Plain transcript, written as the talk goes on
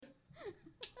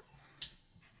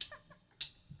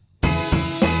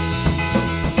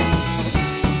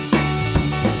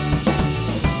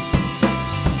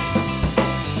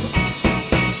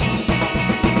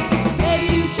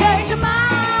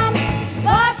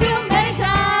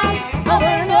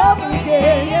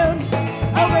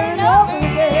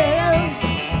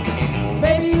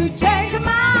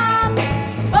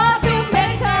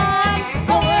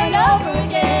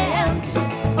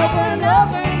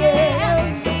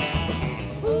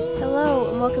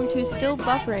to Still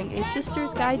Buffering, a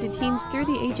sister's guide to teens through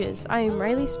the ages. I am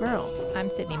Riley Smurl. I'm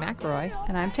Sydney McElroy.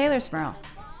 And I'm Taylor Smurl.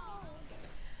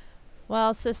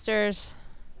 Well, sisters,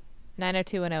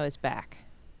 90210 is back.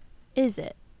 Is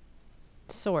it?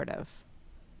 Sort of.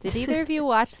 Did either of you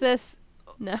watch this?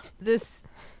 No. This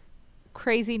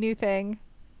crazy new thing?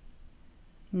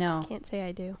 No. Can't say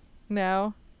I do.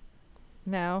 No.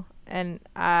 And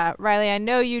Riley, I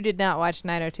know you did not watch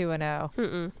 90210.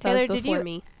 Mm-mm. Taylor, That was did before you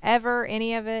me. ever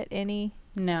any of it? Any?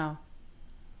 No.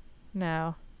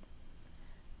 No.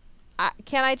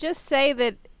 Can I just say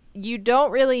that you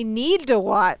don't really need to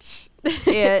watch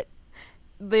it,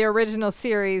 the original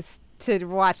series, to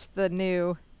watch the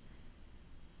new,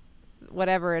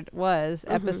 whatever it was,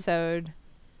 episode,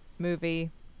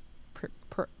 movie,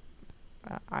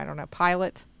 I don't know,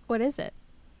 pilot. What is it?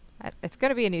 It's going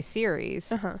to be a new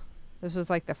series. Uh-huh. This was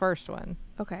like the first one.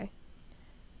 Okay.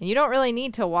 And you don't really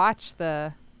need to watch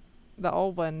the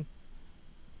old one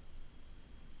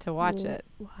to watch it.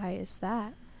 Why is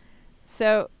that?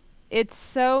 So it's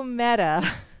so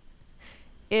meta.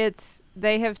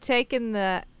 They have taken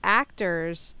the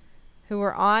actors who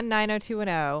were on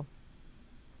 90210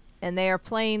 and they are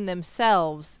playing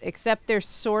themselves, except they're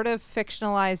sort of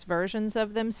fictionalized versions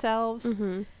of themselves.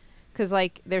 Mm-hmm. Because,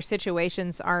 like, their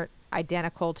situations aren't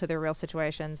identical to their real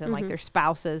situations, and, like, their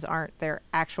spouses aren't their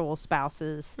actual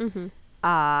spouses. Mm-hmm.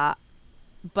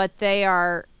 But they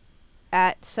are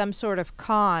at some sort of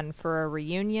con for a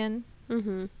reunion.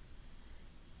 Mm-hmm.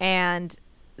 And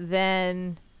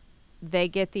then they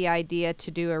get the idea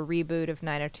to do a reboot of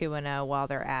 90210 while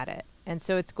they're at it. And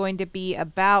so it's going to be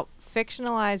about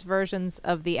fictionalized versions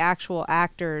of the actual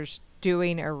actors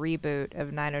doing a reboot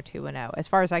of 90210, as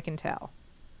far as I can tell.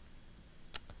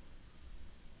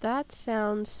 That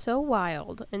sounds so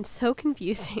wild and so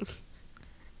confusing.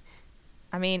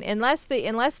 I mean, unless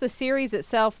the series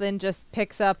itself then just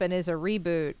picks up and is a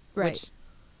reboot, Right. which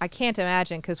I can't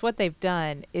imagine, because what they've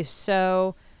done is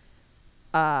so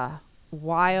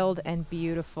wild and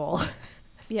beautiful.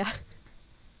 Yeah.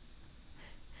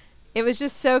 It was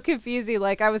just so confusing.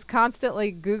 Like, I was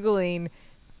constantly Googling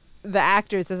the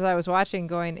actors as I was watching,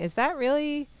 going, is that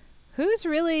really, who's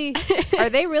really, are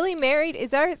they really married?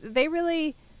 They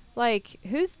really, like,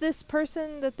 who's this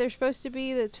person that they're supposed to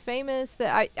be that's famous?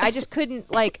 That I just couldn't,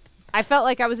 like, I felt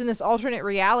like I was in this alternate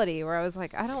reality where I was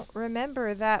like, I don't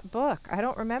remember that book. I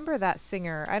don't remember that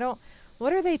singer.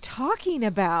 What are they talking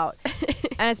about?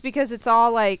 And it's because it's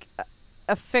all like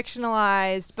a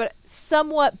fictionalized, but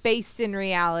somewhat based in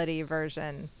reality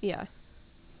version Yeah.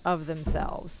 of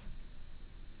themselves.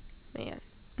 Man.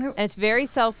 And it's very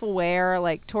self-aware.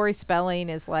 Like, Tori Spelling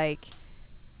is like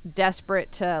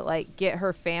desperate to like get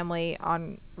her family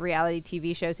on reality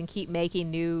TV shows and keep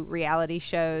making new reality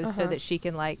shows so that she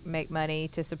can like make money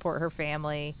to support her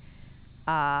family,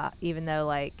 even though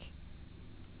like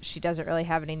she doesn't really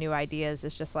have any new ideas.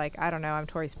 It's just like, I don't know, I'm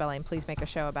Tori Spelling, please make a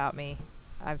show about me.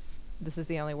 This is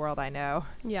the only world I know.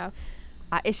 Yeah.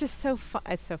 It's just so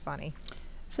it's so funny.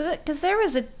 So because there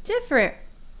was a different,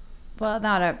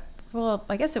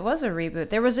 I guess it was a reboot.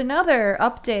 There was another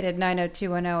updated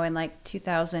 90210 in like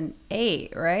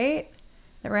 2008, right?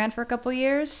 That ran for a couple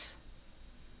years.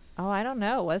 Oh, I don't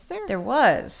know. Was there? There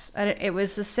was. It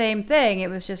was the same thing.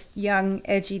 It was just young,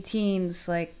 edgy teens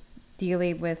like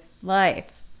dealing with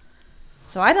life.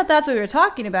 So I thought that's what we were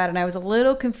talking about, and I was a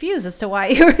little confused as to why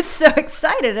you were so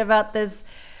excited about this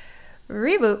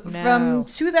reboot from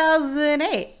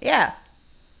 2008. Yeah.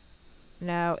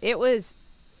 No, it was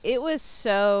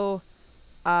so,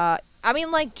 I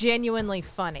mean, like, genuinely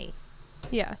funny.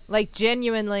 Yeah. Like,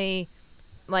 genuinely,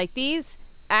 like, these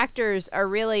actors are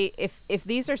really, if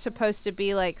these are supposed to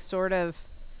be, like, sort of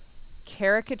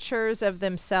caricatures of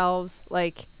themselves,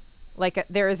 like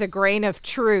there is a grain of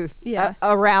truth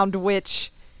around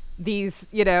which these,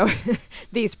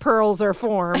 these pearls are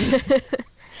formed.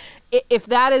 If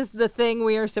that is the thing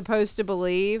we are supposed to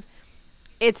believe,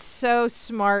 it's so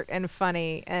smart and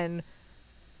funny, and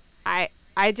I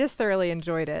just thoroughly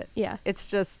enjoyed it. Yeah.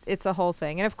 It's a whole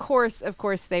thing. And of course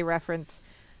they reference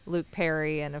Luke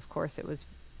Perry, and of course it was,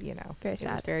 very sad.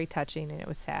 It was very touching, and it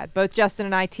was sad. Both Justin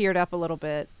and I teared up a little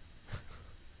bit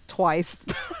twice.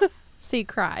 So you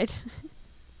cried.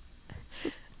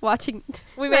 Watching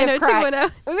we may have cried.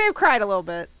 90210. We may have cried a little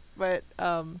bit, but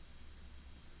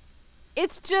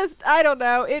it's just, I don't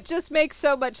know, it just makes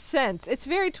so much sense. It's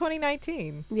very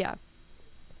 2019. Yeah.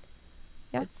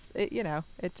 Yeah.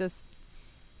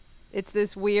 It's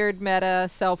this weird meta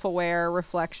self-aware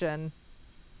reflection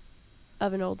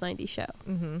Of an old 90s show.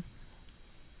 Mm-hmm.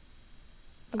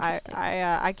 Interesting.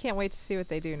 I can't wait to see what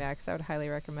they do next. I would highly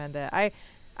recommend it.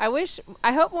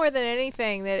 I hope more than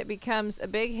anything that it becomes a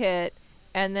big hit,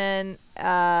 and then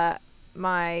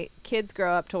my kids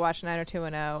grow up to watch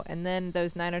 90210, and then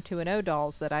those 90210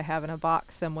 dolls that I have in a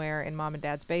box somewhere in Mom and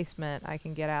Dad's basement, I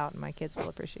can get out and my kids will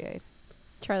appreciate.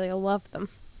 Charlie will love them.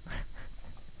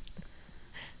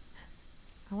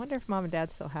 I wonder if Mom and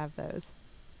Dad still have those.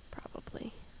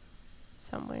 Probably.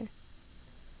 Somewhere.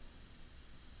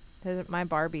 My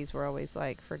Barbies were always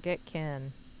like, forget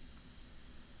Ken.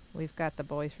 We've got the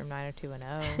boys from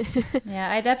 90210. Yeah,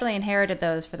 I definitely inherited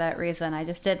those for that reason. I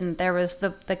just didn't. There was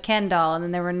the Ken doll, and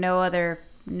then there were no other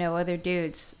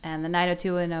dudes. And the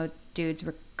 90210 dudes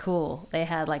were cool. They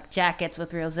had like jackets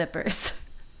with real zippers.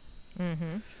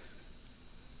 Mm-hmm.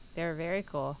 They were very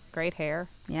cool. Great hair.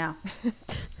 Yeah.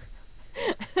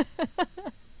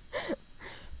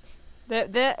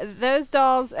 Those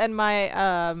dolls and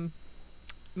my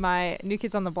my New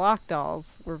Kids on the Block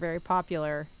dolls were very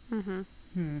popular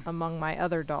among my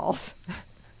other dolls.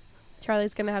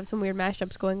 Charlie's going to have some weird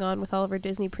mashups going on with all of her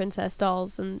Disney princess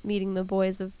dolls and meeting the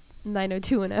boys of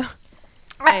 90210.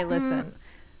 Hey, listen.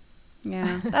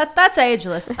 Yeah, that's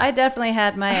ageless. I definitely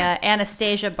had my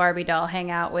Anastasia Barbie doll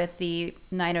hang out with the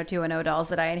 90210 dolls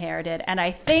that I inherited, and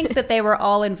I think that they were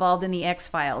all involved in the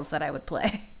X-Files that I would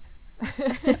play.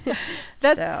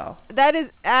 That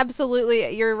is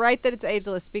absolutely, you're right that it's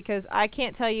ageless, because I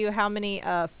can't tell you how many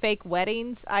fake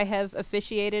weddings I have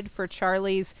officiated for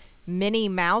Charlie's Minnie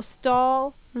Mouse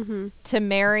doll to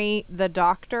marry the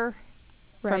Doctor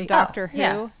from Doctor Who.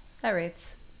 Yeah, that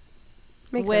rates.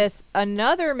 Makes with sense.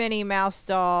 another Minnie Mouse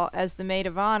doll as the maid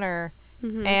of honor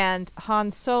and Han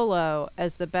Solo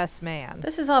as the best man.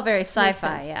 This is all very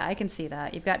sci-fi. sense. Yeah, I can see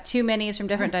that. You've got two minis from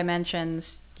different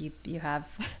dimensions. You have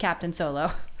Captain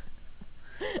Solo.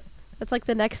 That's like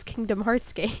the next Kingdom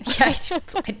Hearts game. Yeah,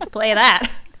 I'd play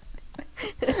that.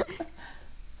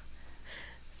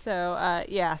 So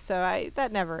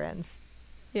that never ends.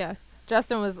 Yeah.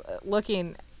 Justin was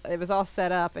looking, it was all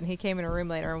set up, and he came in a room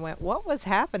later and went, "What was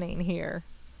happening here?"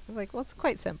 I was like, "Well, it's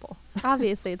quite simple.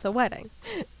 Obviously, it's a wedding.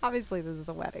 Obviously, this is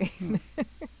a wedding."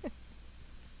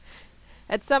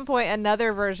 At some point,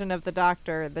 another version of the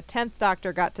Doctor, the 10th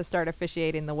Doctor, got to start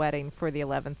officiating the wedding for the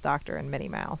 11th Doctor and Minnie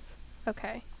Mouse.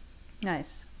 Okay.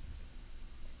 Nice.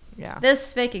 Yeah.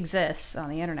 This fake exists on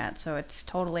the internet, so it's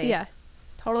totally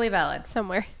valid.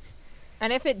 Somewhere.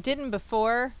 And if it didn't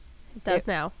before, It does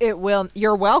now. it will.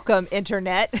 You're welcome,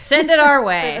 Internet. Send it our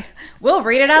way. We'll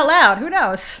read it out loud. Who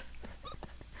knows?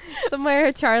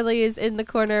 Somewhere Charlie is in the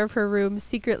corner of her room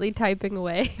secretly typing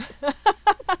away.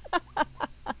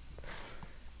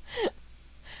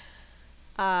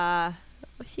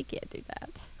 She can't do that.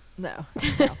 No.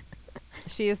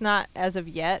 She is not, as of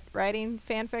yet, writing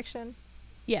fan fiction.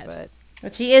 Yet.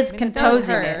 But she is I mean, composing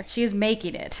don't hurt her. it. She's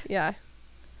making it. Yeah.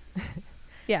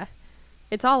 Yeah.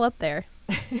 It's all up there.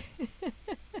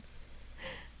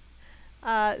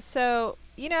 So,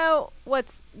 you know,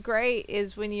 what's great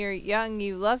is when you're young,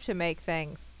 you love to make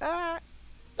things. Was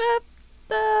that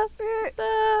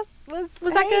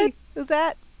good? Was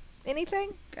that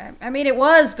anything? I mean, it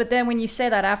was, but then when you say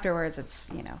that afterwards,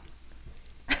 it's, you know.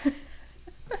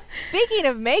 Speaking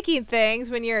of making things,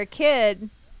 when you're a kid,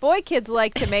 boy kids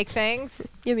like to make things.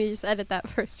 You mean just edit that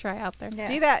first try out there. Yeah.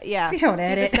 Do that, yeah. We don't Do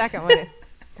edit. the second one.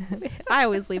 I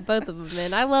always leave both of them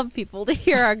in. I love people to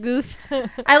hear our goofs.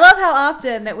 I love how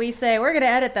often that we say, we're going to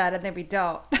edit that, and then we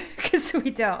don't. Because we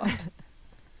don't.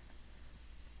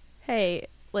 Hey,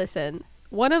 listen.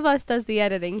 One of us does the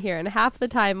editing here, and half the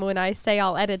time when I say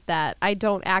I'll edit that, I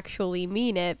don't actually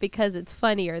mean it because it's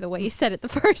funnier the way you said it the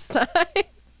first time.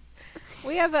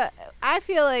 I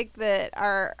feel like that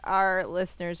our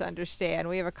listeners understand.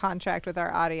 We have a contract with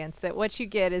our audience that what you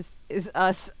get is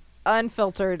us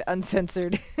unfiltered,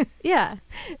 uncensored. Yeah.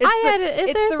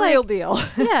 It's the real deal.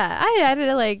 Yeah, I edit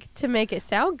it like to make it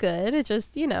sound good. It's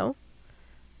just, you know,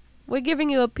 we're giving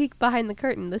you a peek behind the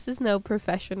curtain. This is no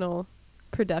professional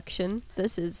production.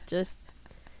 This is just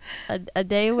a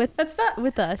day with us.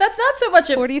 That's not so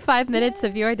much 45 minutes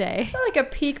of your day. It's not like a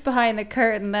peek behind the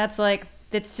curtain. That's like,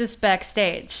 it's just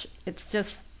backstage.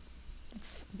 There's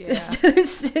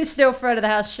no front of the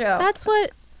house show. That's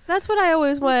what I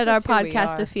always wanted our just who we podcast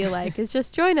are. to feel like, is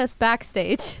just join us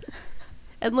backstage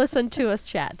and listen to us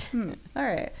chat. All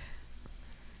right.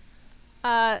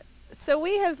 So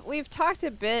we've talked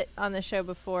a bit on the show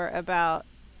before about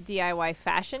DIY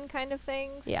fashion kind of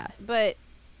things. Yeah. But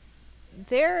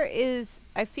there is,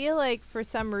 I feel like for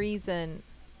some reason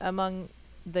among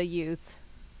the youths,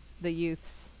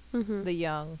 Mm-hmm. the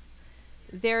young,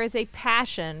 there is a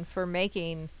passion for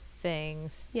making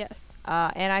things. Yes.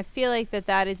 And I feel like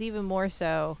that is even more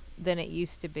so than it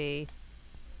used to be.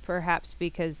 perhaps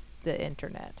because the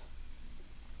internet.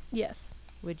 Yes,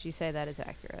 Would you say that is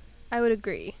accurate? I would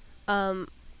agree.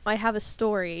 I have a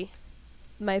story.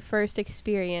 My first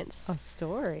experience A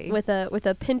story? with a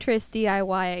Pinterest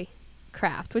DIY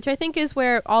craft, which I think is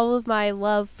where all of my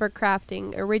love for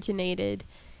crafting originated.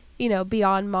 You know,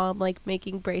 beyond mom like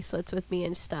making bracelets with me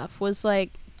and stuff, was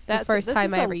like the first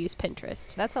time I ever used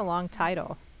Pinterest. That's a long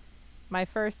title. My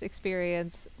first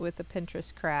experience with the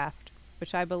Pinterest craft,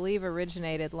 which I believe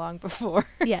originated long before.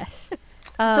 Yes.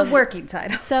 It's a working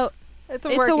title. So It's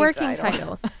it's a working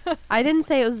title. I didn't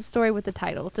say it was a story with the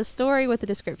title. It's a story with a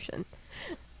description.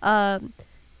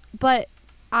 But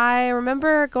I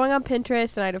remember going on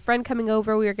Pinterest and I had a friend coming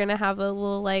over. We were going to have a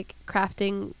little like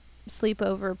crafting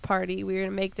sleepover party. We were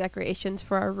going to make decorations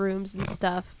for our rooms and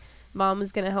stuff. Mom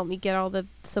was going to help me get all the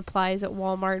supplies at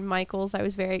Walmart and Michael's. I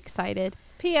was very excited.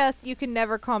 P.S. You can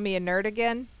never call me a nerd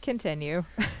again. Continue.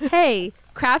 Hey,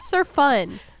 crafts are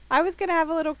fun. I was going to have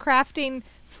a little crafting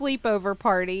sleepover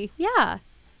party. Yeah.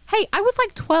 Hey, I was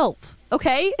like 12,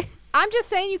 okay? I'm just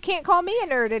saying you can't call me a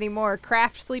nerd anymore,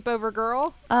 craft sleepover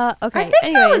girl. Okay. I think that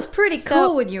anyways, was pretty so-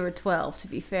 cool when you were 12, to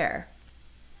be fair.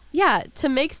 Yeah, to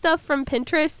make stuff from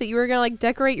Pinterest that you were going to like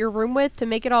decorate your room with to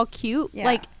make it all cute. Yeah.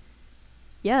 Like,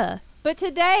 yeah. But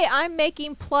today I'm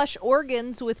making plush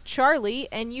organs with Charlie,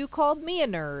 and you called me a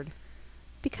nerd.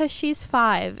 Because she's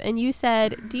 5, and you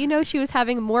said, do you know she was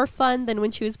having more fun than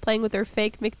when she was playing with her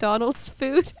fake McDonald's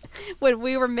food when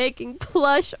we were making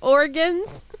plush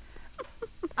organs?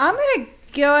 I'm going to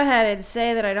go ahead and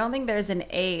say that I don't think there's an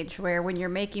age where when you're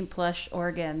making plush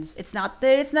organs, it's not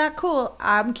that it's not cool.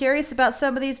 I'm curious about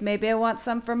some of these. Maybe I want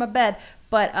some for my bed.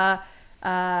 But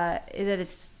that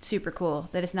it's super cool,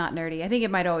 that it's not nerdy. I think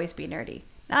it might always be nerdy.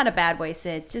 Not in a bad way,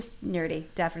 Sid. Just nerdy,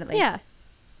 definitely. Yeah.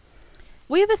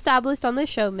 We have established on this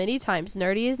show many times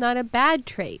nerdy is not a bad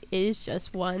trait. It is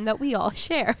just one that we all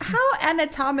share. How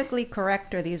anatomically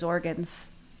correct are these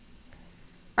organs?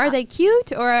 Are they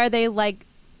cute or are they like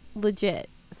legit?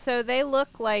 So they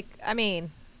look like, I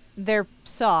mean, they're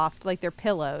soft, like they're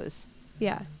pillows.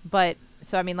 Yeah. But,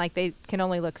 so I mean, like they can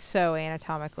only look so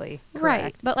anatomically correct.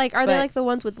 Right. But like, are they But- like the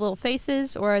ones with little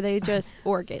faces or are they just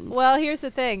organs? Well, here's the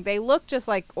thing. They look just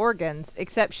like organs,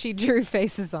 except she drew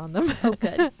faces on them. Oh,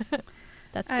 good.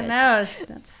 That's good. I know.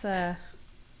 That's,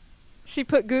 She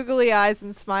put googly eyes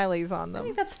and smileys on I them.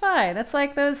 think that's fine. That's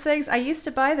like those things. I used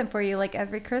to buy them for you like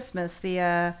every Christmas.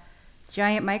 The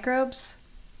giant microbes.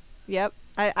 Yep.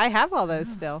 I have all those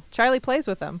still. Charlie plays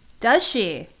with them. Does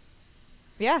she?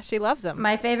 Yeah, she loves them.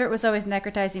 My favorite was always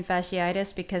necrotizing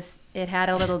fasciitis because it had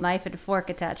a little knife and fork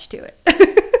attached to it.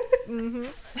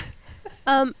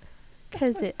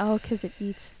 Cause it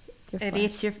eats your It flesh.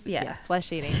 eats your yeah,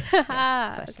 flesh eating.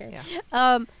 Okay.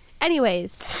 Yeah.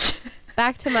 Anyways,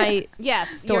 back to my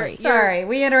Yes. Story. Sorry,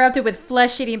 we interrupted with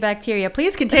flesh-eating bacteria.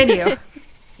 Please continue.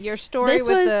 Your story This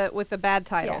was- with the bad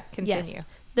title. Yeah. Continue. Yes.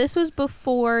 This was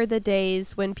before the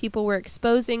days when people were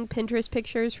exposing Pinterest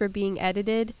pictures for being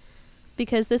edited,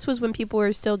 because this was when people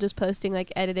were still just posting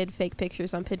like edited fake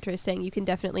pictures on Pinterest saying you can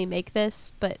definitely make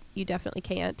this, but you definitely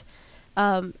can't.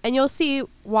 And you'll see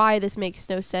why this makes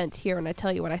no sense here when I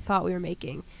tell you what I thought we were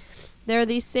making. There are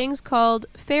these things called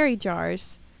fairy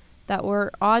jars that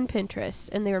were on Pinterest,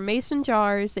 and they were mason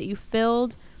jars that you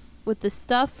filled with the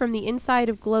stuff from the inside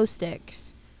of glow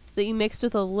sticks that you mixed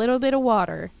with a little bit of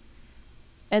water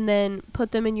and then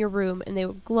put them in your room and they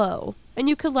would glow. And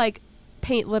you could like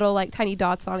paint little like tiny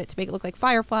dots on it to make it look like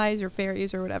fireflies or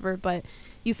fairies or whatever, but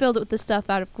you filled it with the stuff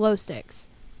out of glow sticks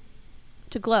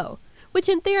to glow, which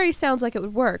in theory sounds like it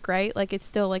would work, right? Like it's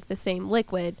still like the same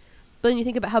liquid. But then you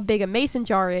think about how big a mason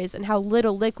jar is and how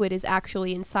little liquid is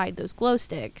actually inside those glow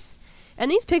sticks.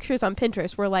 And these pictures on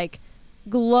Pinterest were like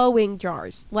glowing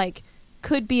jars, like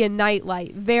could be a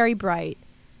nightlight, very bright,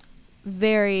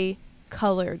 very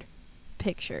colored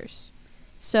pictures.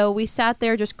 So we sat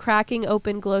there just cracking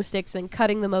open glow sticks and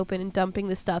cutting them open and dumping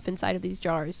the stuff inside of these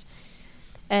jars.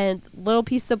 And little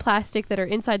pieces of plastic that are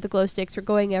inside the glow sticks are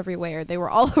going everywhere. They were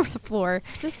all over the floor.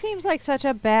 This seems like such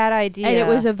a bad idea. And it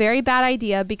was a very bad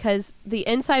idea because the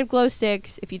inside of glow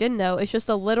sticks, if you didn't know, is just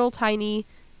a little tiny,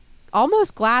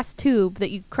 almost glass tube that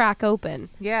you crack open.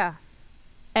 Yeah.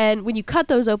 And when you cut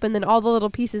those open, then all the little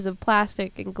pieces of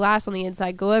plastic and glass on the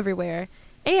inside go everywhere.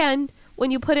 And when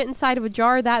you put it inside of a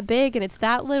jar that big and it's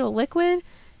that little liquid,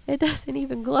 it doesn't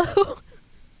even glow.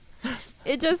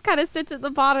 It just kind of sits at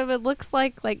the bottom and looks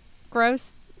like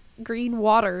gross green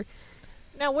water.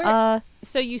 Now where?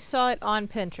 So you saw it on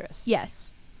Pinterest.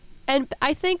 Yes. And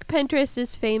I think Pinterest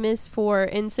is famous for,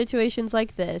 in situations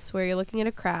like this, where you're looking at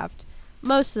a craft,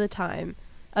 most of the time,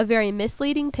 a very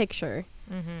misleading picture.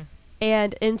 Mm-hmm.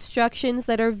 and instructions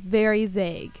that are very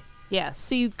vague. Yes.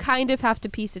 So you kind of have to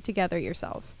piece it together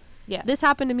yourself. Yeah. This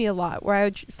happened to me a lot, where I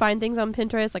would find things on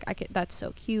Pinterest like, that's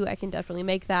so cute, I can definitely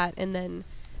make that, and then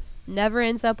never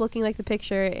ends up looking like the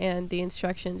picture, and the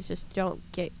instructions just don't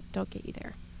get you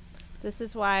there. This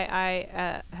is why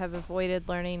I have avoided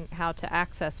learning how to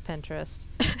access Pinterest.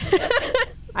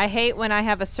 I hate when I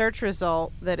have a search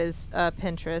result that is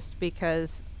Pinterest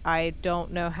because I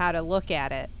don't know how to look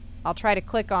at it. I'll try to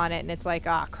click on it and it's like,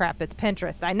 ah, crap, it's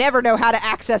Pinterest. I never know how to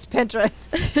access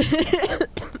Pinterest.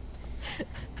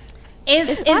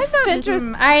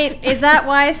 Is that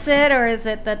why, Sid, or is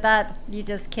it that you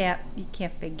just can't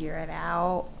figure it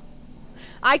out?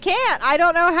 I can't. I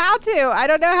don't know how to. I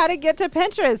don't know how to get to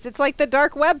Pinterest. It's like the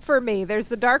dark web for me. There's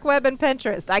the dark web and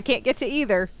Pinterest. I can't get to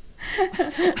either. You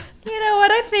know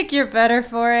what? I think you're better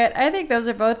for it. I think those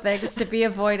are both things to be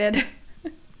avoided.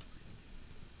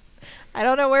 I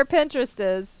don't know where Pinterest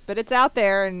is, but it's out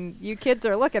there, and you kids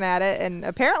are looking at it, and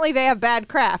apparently they have bad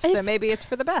crafts, so maybe it's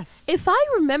for the best. If I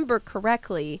remember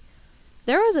correctly,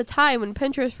 there was a time when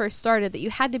Pinterest first started that you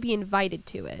had to be invited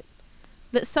to it.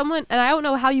 That someone, and I don't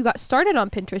know how you got started on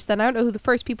Pinterest, and I don't know who the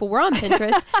first people were on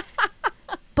Pinterest,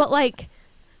 but like,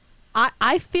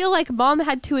 I feel like Mom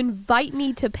had to invite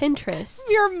me to Pinterest.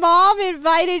 Your mom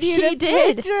invited you to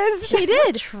Pinterest? She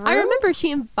did. True? I remember she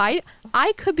invited,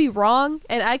 I could be wrong,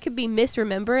 and I could be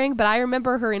misremembering, but I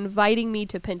remember her inviting me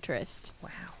to Pinterest.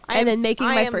 Wow. And then making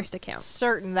my am first account.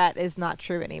 Certain that is not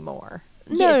true anymore.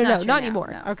 No, It's not true now,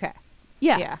 anymore. no. Okay.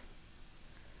 Yeah.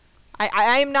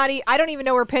 I am not. I don't even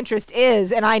know where Pinterest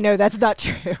is, and I know that's not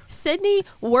true. Sydney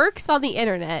works on the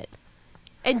internet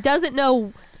and doesn't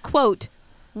know, quote,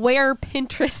 where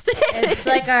Pinterest is.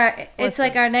 It's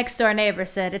like our next door neighbor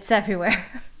said. It's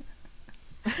everywhere.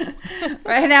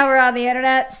 Right now we're on the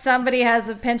internet. Somebody has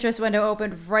a Pinterest window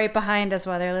open right behind us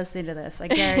while they're listening to this. I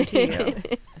guarantee you.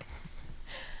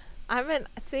 I'm an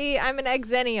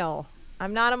exennial.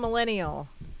 I'm not a millennial.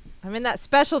 I'm in that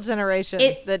special generation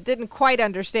that didn't quite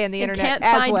understand the internet can't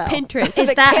as find well. Pinterest.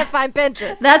 That can't find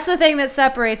Pinterest. That's the thing that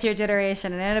separates your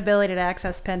generation, an inability to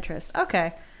access Pinterest.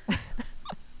 Okay.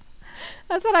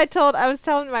 That's what I was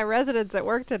telling my residents at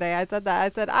work today. I said that. I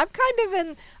said, I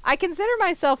consider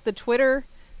myself the Twitter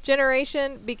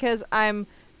generation because I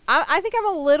think I'm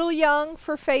a little young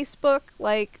for Facebook.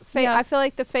 Like, I feel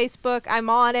like the Facebook, I'm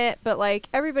on it, but like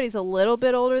everybody's a little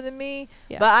bit older than me.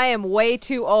 Yeah. But I am way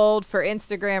too old for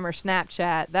Instagram or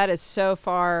Snapchat. That is so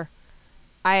far.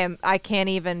 I can't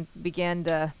even begin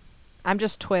to. I'm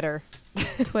just Twitter.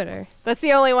 Twitter. That's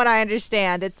the only one I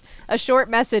understand. It's a short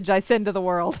message I send to the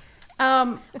world.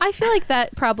 I feel like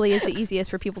that probably is the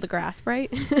easiest for people to grasp,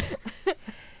 right?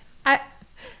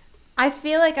 I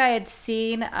feel like I had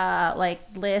seen like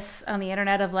lists on the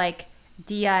internet of like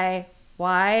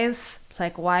DIYs,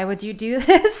 like why would you do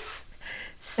this?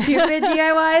 Stupid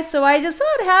DIYs. So I just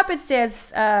on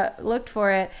happenstance looked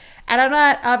for it, and I'm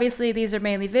not, obviously these are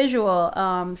mainly visual,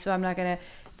 so I'm not gonna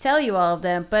tell you all of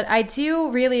them, but I do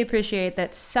really appreciate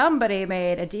that somebody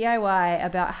made a DIY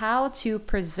about how to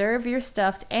preserve your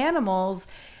stuffed animals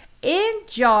in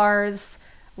jars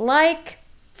like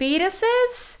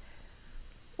fetuses.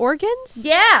 Organs?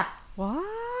 Yeah. What?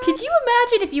 Could you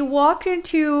imagine if you walked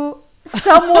into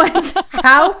someone's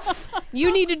house?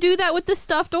 You need to do that with the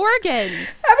stuffed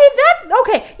organs. I mean,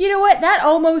 okay, you know what? That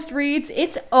almost reads,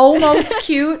 it's almost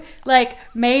cute. Like,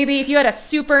 maybe if you had a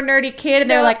super nerdy kid and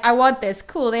they're like, I want this.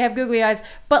 Cool, they have googly eyes.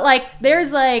 But, like,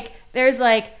 there's Teddy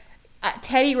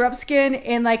Rumpskin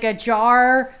in, like, a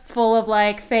jar full of,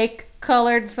 like, fake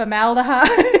colored formaldehyde.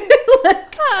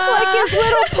 Like his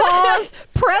little paws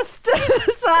pressed to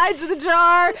the sides of the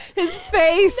jar, his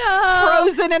face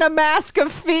frozen in a mask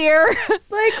of fear. Like,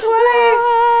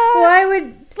 why would...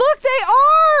 Look, they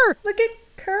are! Look at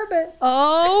Kermit.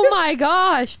 Oh my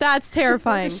gosh, that's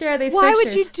terrifying. Share these Why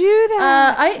pictures. would you do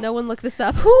that? No one look this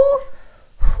up. Who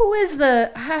is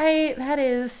that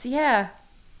is, yeah.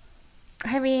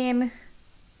 I mean...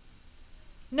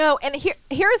 No, and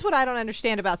here's what I don't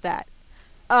understand about that.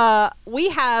 We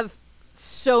have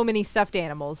so many stuffed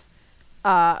animals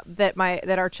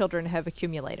that our children have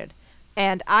accumulated.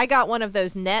 And I got one of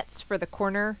those nets for the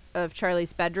corner of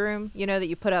Charlie's bedroom, you know, that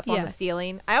you put up on the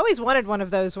ceiling. I always wanted one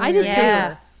of those when I we were did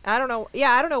younger. too. I don't know.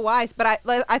 Yeah, I don't know why, but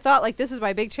I thought, like, this is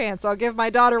my big chance. I'll give my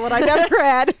daughter what I never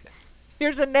had.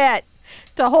 Here's a net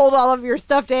to hold all of your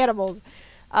stuffed animals.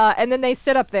 And then they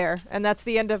sit up there, and that's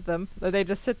the end of them. They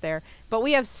just sit there. But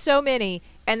we have so many,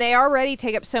 and they already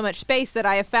take up so much space that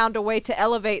I have found a way to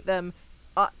elevate them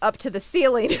up to the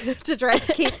ceiling to try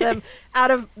to keep them out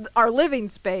of our living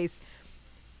space.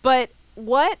 But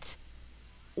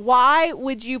why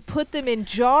would you put them in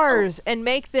jars and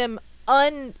make them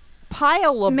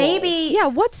unpileable. Maybe Yeah,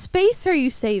 what space are you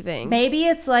saving? Maybe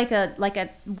it's like a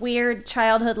weird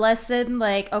childhood lesson,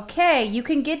 like, okay, you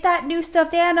can get that new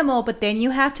stuffed animal, but then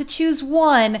you have to choose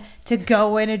one to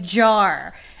go in a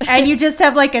jar. And you just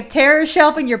have like a terror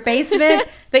shelf in your basement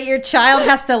that your child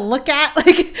has to look at.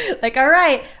 Like, all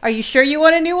right, are you sure you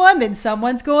want a new one? Then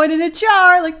someone's going in a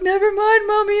jar. Like, never mind,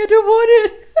 mommy, I don't want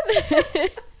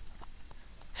it.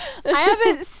 I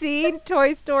haven't seen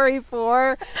Toy Story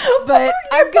 4, but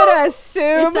I'm gonna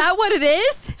assume Is that what it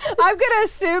is? I'm gonna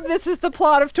assume this is the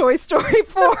plot of Toy Story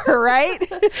 4, right?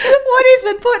 Woody's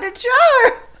been put in a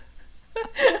jar.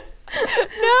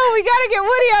 No, we gotta get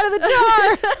Woody out of the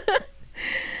jar.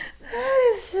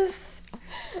 That is just,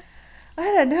 I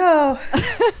don't know.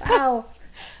 Wow.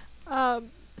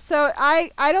 So I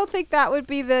don't think that would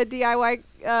be the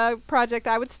DIY project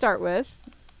I would start with,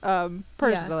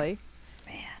 personally.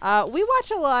 We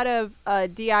watch a lot of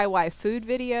DIY food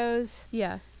videos,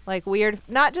 Yeah. like weird,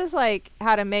 not just like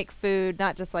how to make food,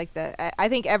 not just like I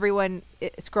think everyone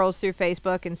scrolls through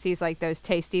Facebook and sees like those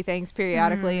tasty things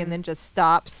periodically and then just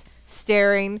stops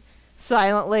staring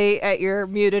silently at your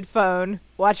muted phone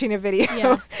watching a video.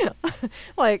 Yeah.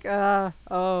 Like,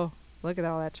 oh, look at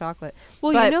all that chocolate.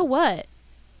 Well, But- you know what?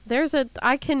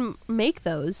 I can make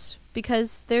those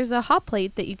because there's a hot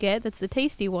plate that you get that's the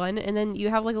tasty one, and then you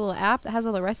have like a little app that has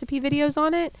all the recipe videos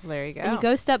on it. There you go. And you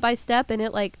go step by step, and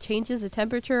it like changes the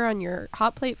temperature on your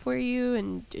hot plate for you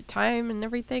and time and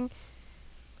everything.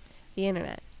 The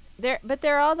internet. But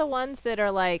they're all the ones that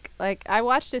are like I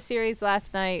watched a series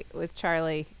last night with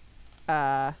Charlie,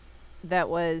 that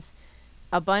was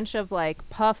a bunch of like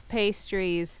puff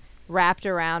pastries wrapped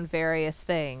around various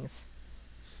things.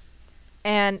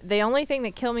 And the only thing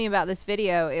that killed me about this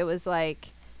video, it was like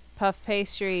puff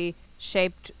pastry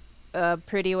shaped a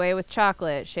pretty way with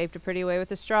chocolate, shaped a pretty way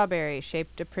with a strawberry,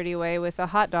 shaped a pretty way with a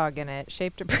hot dog in it,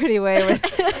 shaped a pretty way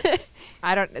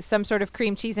with some sort of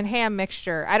cream cheese and ham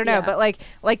mixture. I don't know, Yeah. but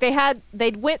like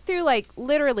they went through like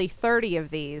literally 30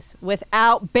 of these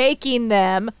without baking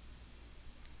them.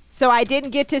 So I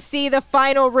didn't get to see the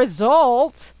final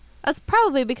result. That's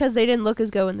probably because they didn't look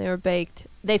as good when they were baked.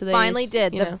 They So finally just,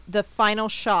 did. you know. The final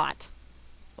shot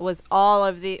was all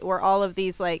of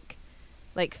these like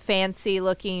fancy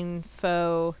looking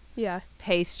faux Yeah.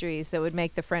 pastries that would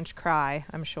make the French cry,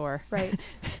 I'm sure. Right.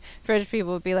 French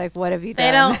people would be like, "What have you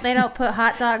done?" They don't put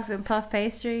hot dogs in puff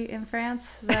pastry in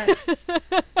France. Is that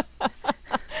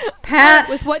Pat?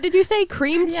 With what did you say?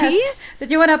 Cream cheese? Yes.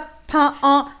 Did you want a pain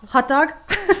en hot dog?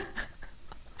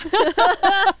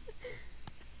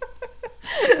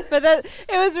 But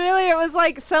it was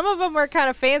like some of them were kind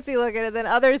of fancy looking, and then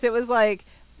others it was like,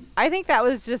 I think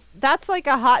that's like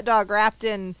a hot dog wrapped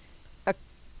in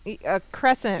a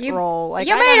crescent roll. Like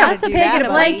you I made know how that's to a do pig that, in a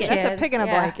but blanket. That's a pig in a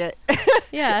Yeah. blanket.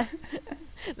 Yeah.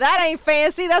 That ain't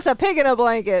fancy. That's a pig in a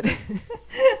blanket.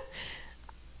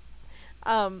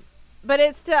 But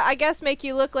it's to, I guess, make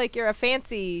you look like you're a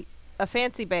fancy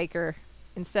baker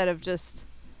instead of just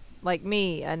like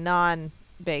me, a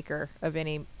non-baker of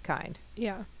any kind.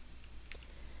 Yeah.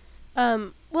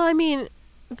 Well, I mean,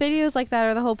 videos like that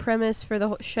are the whole premise for the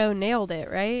whole show Nailed It,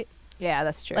 right? Yeah,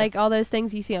 that's true. Like all those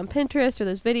things you see on Pinterest or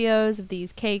those videos of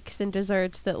these cakes and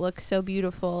desserts that look so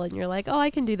beautiful and you're like, oh,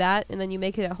 I can do that. And then you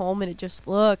make it at home and it just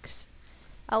looks.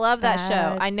 I love that show.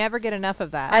 bad. I never get enough of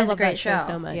that. I That's a love great that show show.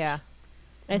 so much. Yeah.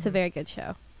 It's a very good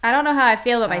show. I don't know how I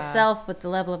feel about myself with the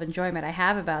level of enjoyment I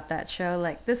have about that show.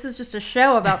 Like, this is just a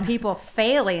show about people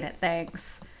failing at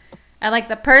things. And, like,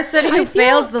 the person who I feel-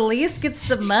 fails the least gets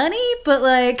some money, but,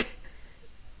 like...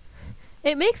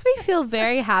 It makes me feel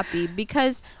very happy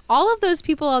because all of those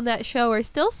people on that show are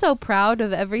still so proud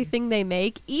of everything they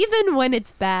make, even when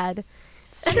it's bad.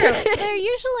 They're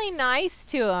usually nice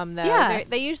to them, though. Yeah.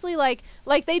 They usually like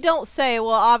they don't say, well,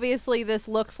 obviously this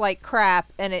looks like crap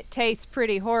and it tastes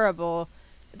pretty horrible.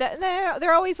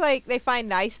 They're always like, they find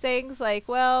nice things like,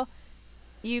 well,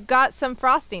 you got some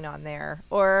frosting on there,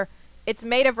 or it's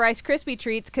made of Rice Krispie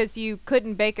treats because you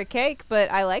couldn't bake a cake, but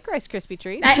I like Rice Krispie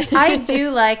treats. I do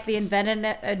like the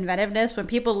inventiveness when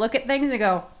people look at things and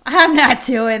go, I'm not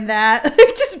doing that.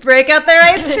 Just break out their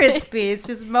Rice Krispies.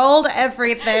 Just mold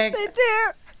everything. They do.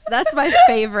 That's my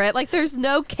favorite. Like, there's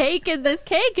no cake in this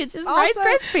cake. It's just Rice Also,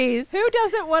 Krispies. Who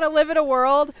doesn't want to live in a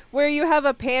world where you have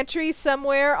a pantry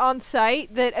somewhere on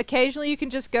site that occasionally you can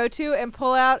just go to and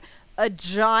pull out a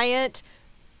giant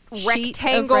Sheet of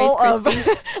rectangle Rice of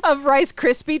Krispies. of Rice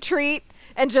Krispie treat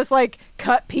and just like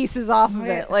cut pieces off of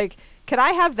it? Like, can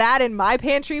I have that in my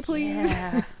pantry, please?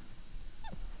 Yeah.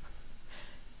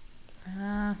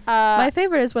 My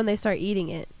favorite is when they start eating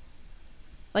it.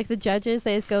 Like the judges,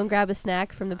 they just go and grab a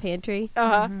snack from the pantry.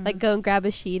 Uh-huh. Like go and grab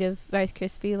a sheet of Rice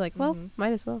Krispie. Like, well,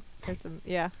 might as well. There's some,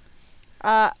 yeah.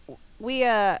 I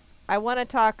want to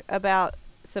talk about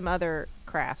some other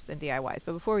crafts and DIYs,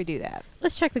 but before we do that,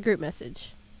 Let's check the group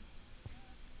message.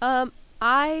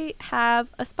 I have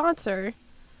a sponsor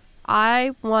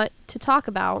I want to talk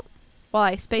about while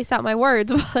I space out my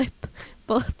words while I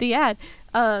pull up the ad.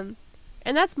 And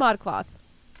that's ModCloth.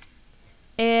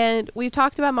 And we've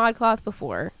talked about ModCloth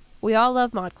before. We all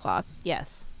love ModCloth.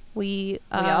 yes, We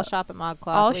all shop at ModCloth.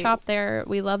 all shop there.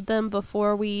 We loved them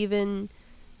before we even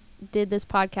did this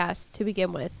podcast to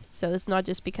begin with. So it's not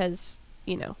just because,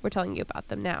 we're telling you about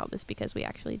them now. This is because we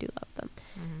actually do love them.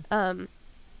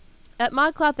 At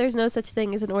ModCloth, there's no such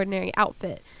thing as an ordinary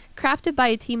outfit. Crafted by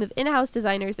a team of in-house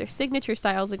designers, their signature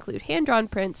styles include hand-drawn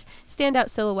prints, standout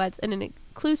silhouettes, and an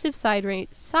inclusive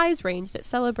size range that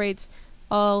celebrates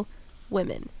all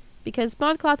women. Because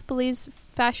ModCloth believes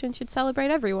fashion should celebrate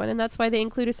everyone, and that's why they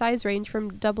include a size range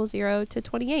from 00 to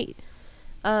 28.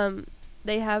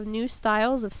 They have new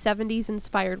styles of 70s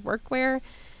inspired workwear,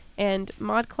 and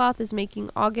ModCloth is making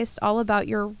August all about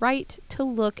your right to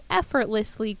look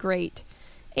effortlessly great.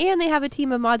 And they have a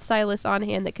team of mod stylists on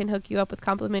hand that can hook you up with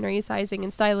complimentary sizing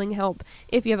and styling help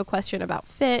if you have a question about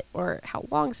fit or how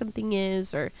long something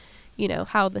is or,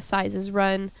 how the sizes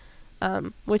run,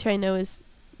 which I know is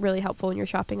really helpful when you're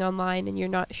shopping online and you're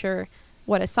not sure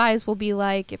what a size will be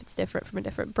like, if it's different from a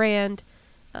different brand.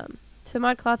 So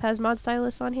ModCloth has mod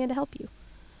stylists on hand to help you.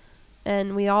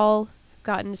 And we all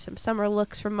gotten some summer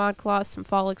looks from ModCloth, some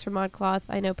fall looks from ModCloth.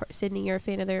 I know, Sydney, you're a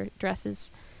fan of their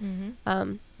dresses.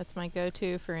 That's my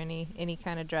go-to for any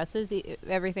kind of dresses.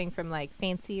 Everything from like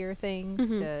fancier things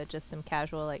to just some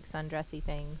casual like sundressy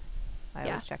things. I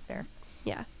always check there.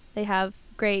 Yeah, they have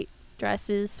great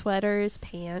dresses, sweaters,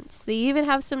 pants. They even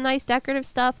have some nice decorative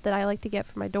stuff that I like to get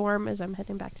for my dorm as I'm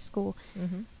heading back to school.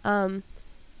 And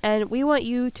we want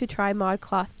you to try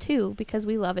ModCloth too because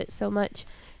we love it so much.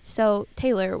 So,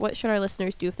 Taylor, what should our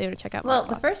listeners do if they want to check out ModCloth? Well,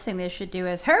 the first thing they should do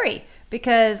is hurry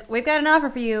because we've got an offer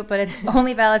for you, but it's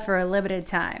only valid for a limited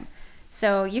time.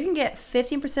 So you can get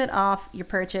 15% off your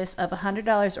purchase of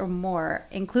 $100 or more,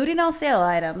 including all sale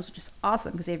items, which is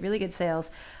awesome because they have really good sales.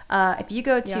 If you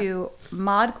go to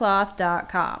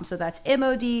modcloth.com, so that's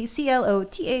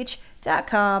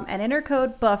MODCLOTH.com, and enter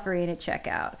code BUFFERING at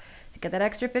checkout. Get that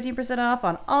extra 15% off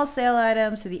on all sale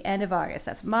items to the end of August.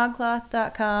 That's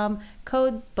modcloth.com,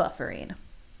 code BUFFERING.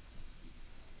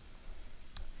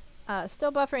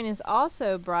 Still Buffering is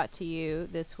also brought to you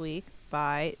this week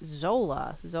by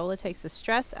Zola. Zola takes the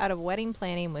stress out of wedding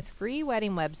planning with free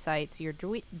wedding websites, your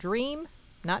dream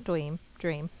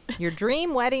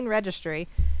wedding registry,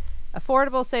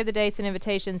 affordable save the dates and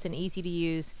invitations, and easy to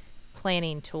use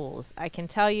planning tools. I can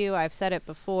tell you, I've said it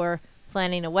before,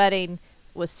 planning a wedding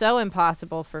was so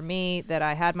impossible for me that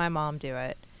I had my mom do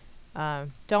it.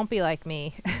 Don't be like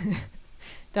me.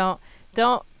 Don't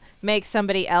make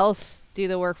somebody else do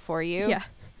the work for you. Yeah.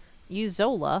 Use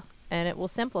Zola and it will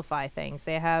simplify things.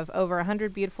 They have over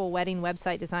 100 beautiful wedding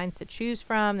website designs to choose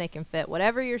from. They can fit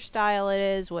whatever your style it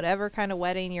is, whatever kind of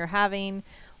wedding you're having,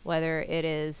 whether it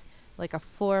is like a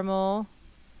formal,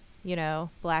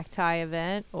 black tie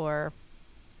event or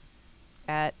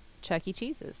at Chuck E.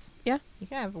 Cheese's. Yeah. You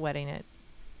can have a wedding at,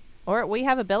 or we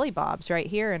have a Billy Bob's right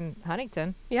here in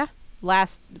Huntington. Yeah.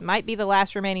 Might be the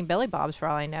last remaining Billy Bob's for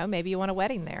all I know. Maybe you want a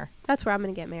wedding there. That's where I'm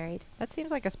going to get married. That seems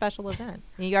like a special event.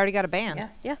 And you already got a band.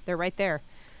 Yeah. They're right there.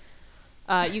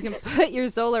 You can put your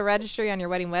Zola registry on your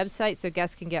wedding website so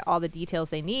guests can get all the details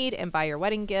they need and buy your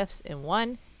wedding gifts in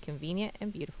one convenient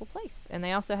and beautiful place. And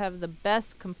they also have the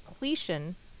best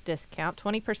completion discount,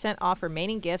 20% off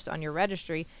remaining gifts on your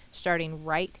registry starting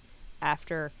right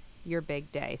after your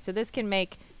big day. So this can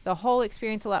make the whole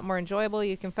experience a lot more enjoyable.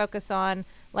 You can focus on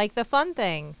like the fun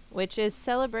thing, which is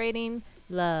celebrating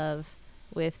love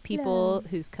with people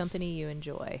whose company you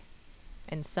enjoy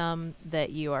and some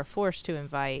that you are forced to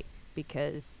invite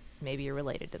because maybe you're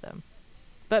related to them.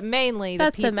 But mainly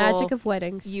That's the people the magic of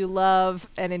weddings. you love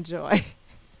and enjoy.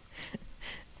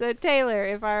 So Taylor,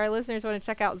 if our listeners want to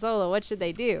check out Zola, what should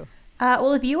they do?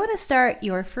 Well, if you want to start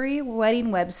your free wedding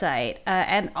website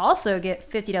and also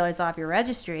get $50 off your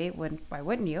registry, why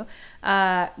wouldn't you?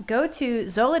 Go to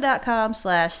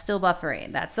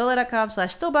zola.com/stillbuffering. That's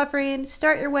zola.com/stillbuffering.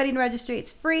 Start your wedding registry.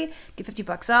 It's free. Get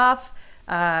 $50 off.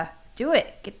 Do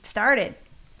it. Get started.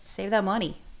 Save that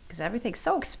money because everything's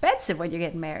so expensive when you're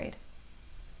getting married.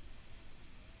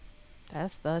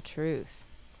 That's the truth.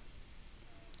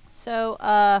 So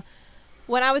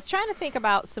when I was trying to think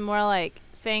about some more like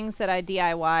things that I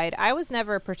DIY'd, I was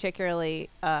never a particularly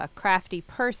crafty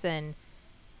person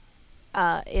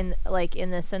in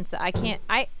the sense that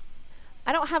I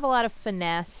don't have a lot of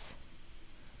finesse.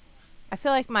 I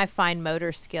feel like my fine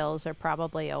motor skills are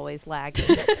probably always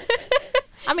lagging.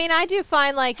 I mean, I do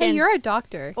fine Hey, you're a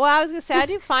doctor. Well, I was gonna say I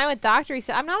do fine with doctory.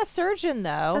 So I'm not a surgeon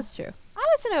though. That's true. I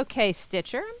was an okay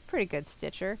stitcher. I'm a pretty good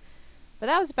stitcher, but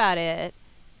that was about it.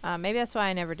 Maybe that's why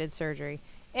I never did surgery.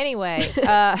 Anyway,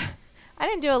 I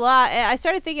didn't do a lot. I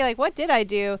started thinking like, what did I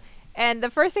do? And the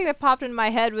first thing that popped in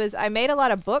my head was I made a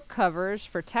lot of book covers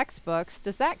for textbooks.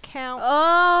 Does that count?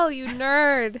 Oh, you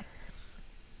nerd.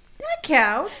 That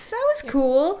counts. That was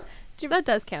cool. That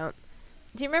does count.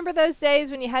 Do you remember those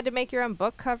days when you had to make your own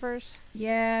book covers?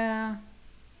 Yeah.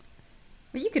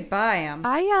 Well, you could buy them.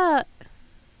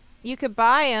 You could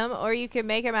buy them, or you could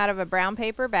make them out of a brown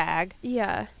paper bag,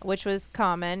 Yeah. which was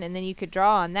common, and then you could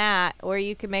draw on that, or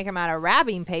you could make them out of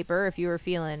wrapping paper if you were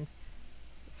feeling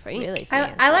Fancy. really I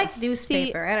fancy. like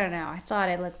newspaper. I don't know. I thought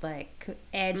it looked like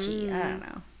edgy. I don't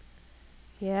know.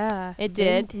 Yeah. It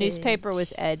did. Vintage. Newspaper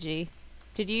was edgy.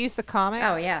 Did you use the comics?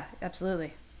 Oh yeah,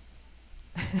 absolutely.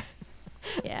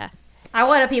 Yeah. I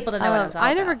wanted people to know what I was all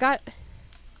I never about. got.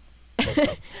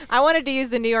 I wanted to use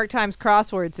the New York Times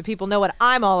crossword so people know what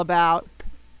I'm all about.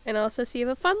 And also, so you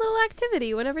have a fun little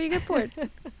activity whenever you get bored.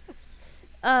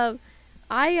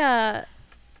 I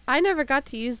never got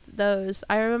to use those.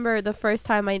 I remember the first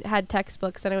time I had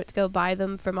textbooks and I went to go buy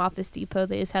them from Office Depot.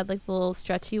 They just had like the little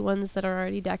stretchy ones that are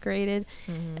already decorated.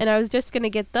 Mm-hmm. And I was just going to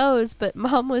get those, but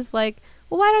Mom was like,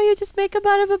 well, why don't you just make them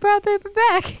out of a brown paper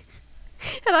bag?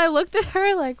 And I looked at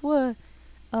her like, what?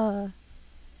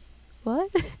 What?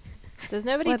 Does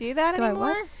nobody What? do that Do I anymore?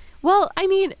 what? Well, I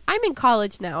mean, I'm in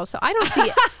college now, so I don't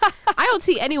see I don't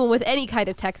see anyone with any kind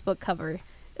of textbook cover.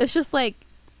 It's just like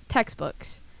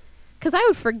textbooks. Cuz I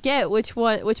would forget which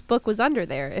book was under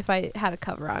there if I had a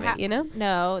cover on it, you know?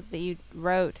 No, that you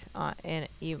wrote on and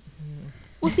you.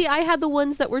 Well, see, I had the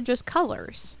ones that were just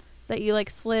colors that you like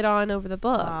slid on over the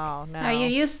book. Oh no! No, you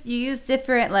use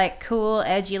different like cool,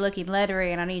 edgy looking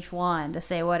lettering on each one to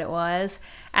say what it was,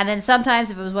 and then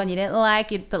sometimes if it was one you didn't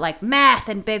like, you'd put like math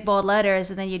in big bold letters,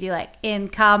 and then you'd do like in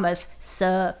commas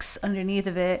sucks underneath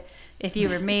of it. If you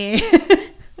were me,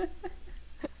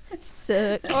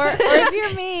 Sucks. or if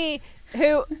you're me,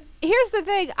 who here's the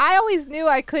thing: I always knew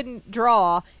I couldn't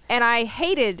draw, and I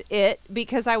hated it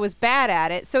because I was bad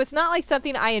at it. So it's not like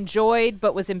something I enjoyed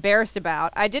but was embarrassed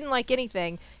about. I didn't like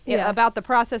anything about the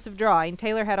process of drawing.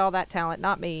 Taylor had all that talent,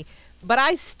 not me. But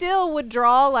I still would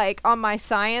draw like on my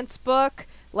science book,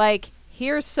 like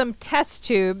here's some test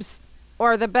tubes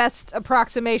or the best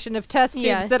approximation of test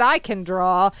tubes that I can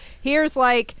draw. Here's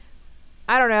like,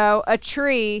 I don't know, a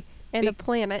tree. And a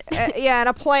planet. And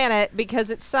a planet because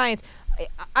it's science.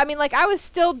 I mean, like I was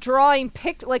still drawing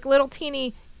like little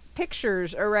teeny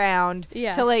pictures around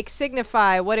to like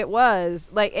signify what it was,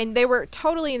 like, and they were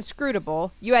totally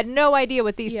inscrutable. You had no idea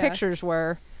what these pictures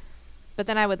were, but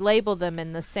then I would label them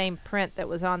in the same print that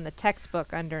was on the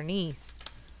textbook underneath,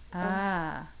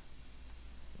 ah,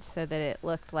 so that it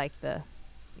looked like the,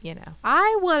 you know.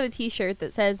 I want a t-shirt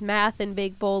that says math in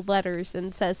big bold letters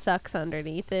and says sucks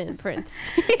underneath it in prints.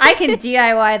 I can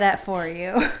DIY that for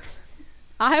you.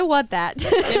 I want that.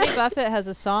 Jimmy Buffett has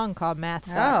a song called Math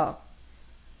Sucks. Oh,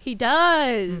 He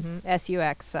does. Mm-hmm.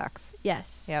 S-U-X sucks.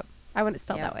 Yes. Yep. I want it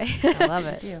spelled Yep. that way. I love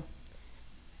it. you.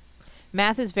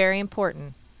 Math is very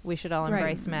important. We should all Right.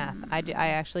 embrace math. I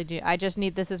actually do. I just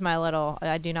need, this is my little,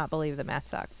 I do not believe that math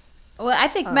sucks. Well, I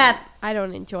think math. I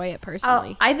don't enjoy it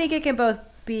personally. I think it can both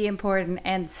be important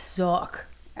and suck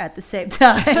at the same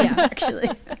time. Yeah. Actually,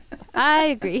 I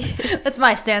agree. that's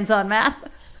my stance on math.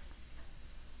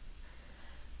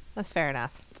 That's fair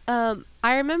enough.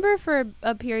 I remember for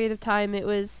a period of time it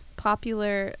was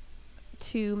popular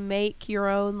to make your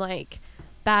own like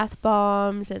bath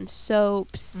bombs and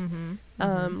soaps,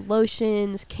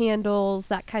 lotions, candles,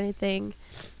 that kind of thing.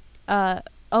 A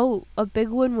big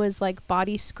one was like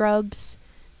body scrubs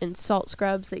and salt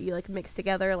scrubs that you like mix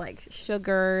together, like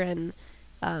sugar and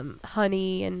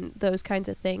honey and those kinds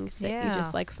of things that you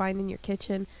just like find in your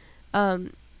kitchen.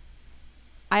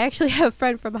 I actually have a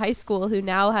friend from high school who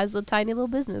now has a tiny little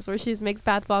business where she makes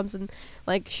bath bombs and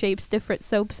like shapes different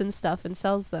soaps and stuff and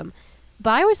sells them.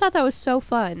 But I always thought that was so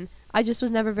fun. I just was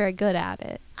never very good at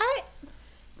it.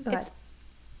 Go ahead.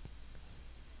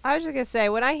 I was just going to say,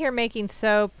 when I hear making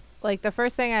soap, like the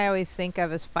first thing I always think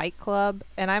of is Fight Club,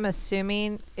 and I'm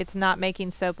assuming it's not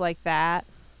making soap like that.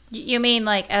 You mean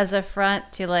like as a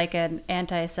front to like an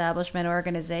anti-establishment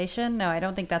organization? No, I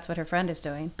don't think that's what her friend is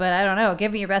doing. But I don't know.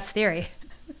 Give me your best theory.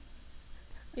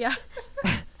 Yeah.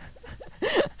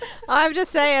 I'm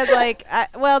just saying, like,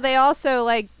 well, they also,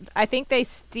 like, I think they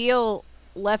steal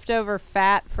leftover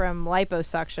fat from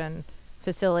liposuction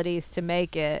facilities to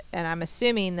make it, and I'm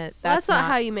assuming that Well, that's not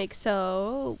how you make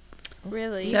soap,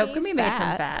 really. Soap can be made from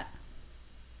Fat. fat.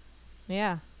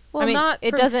 Yeah. Well, I mean, not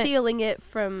it from doesn't- stealing it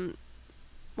from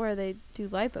where they do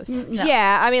liposuction. No.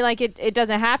 Yeah, I mean, like it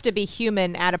doesn't have to be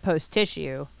human adipose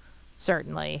tissue,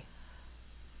 certainly.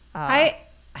 I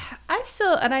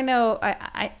still, and I know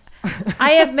I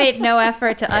have made no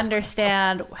effort to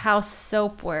understand how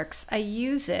soap works. I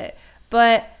use it,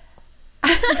 but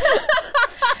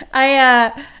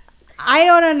I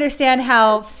don't understand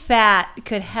how fat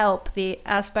could help the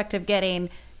aspect of getting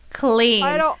clean.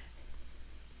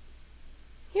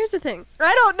 Here's the thing.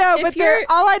 I don't know, If but you're-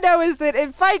 all I know is that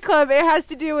in Fight Club, it has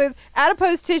to do with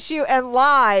adipose tissue and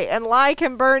lye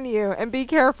can burn you, and be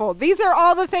careful. These are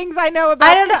all the things I know about.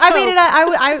 I don't know. I mean,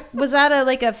 soap. I was at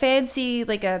a fancy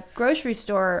a grocery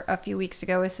store a few weeks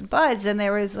ago with some buds, and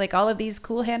there was all of these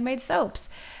cool handmade soaps,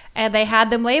 and they had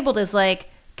them labeled as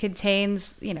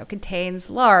contains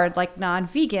lard,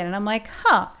 non-vegan, and I'm like,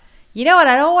 huh, you know what?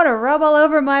 I don't want to rub all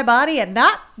over my body, and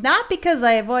not because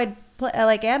I avoid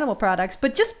animal products,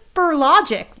 but just for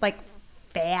logic,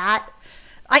 fat.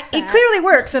 It clearly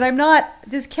works, and I'm not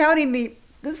discounting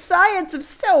the science of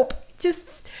soap. Just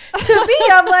to me,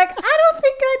 I'm like, I don't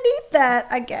think I need that.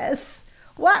 I guess.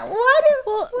 What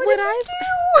does it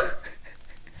do?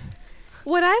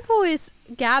 What I've always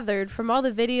gathered from all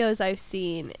the videos I've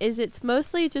seen is it's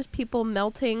mostly just people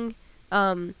melting,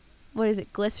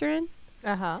 glycerin,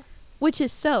 which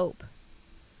is soap,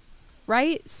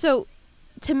 right? So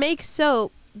to make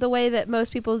soap the way that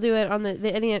most people do it on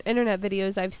the internet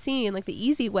videos I've seen, the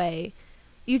easy way,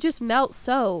 you just melt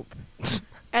soap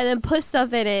and then put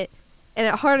stuff in it and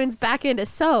it hardens back into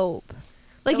soap.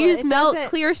 You just melt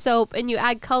clear soap and you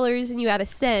add colors and you add a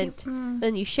scent,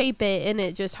 then you shape it and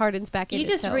it just hardens back into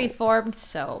soap. You just reformed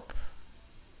soap.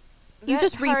 You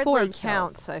just reformed soap.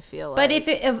 Counts, I feel like. But if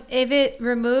it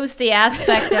removes the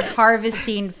aspect of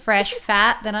harvesting fresh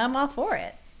fat, then I'm all for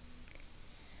it.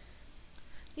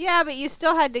 Yeah, but you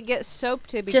still had to get soap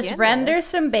to begin Just render with.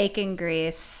 some bacon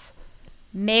grease,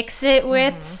 mix it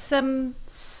with some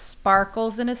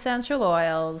sparkles and essential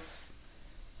oils,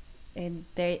 and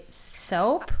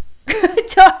soap.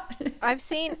 That's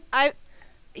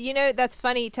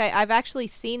funny. I've actually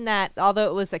seen that, although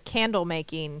it was a candle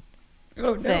making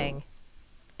thing,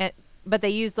 but they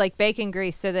used bacon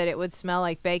grease so that it would smell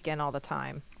like bacon all the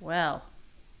time. Well.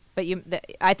 But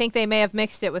I think they may have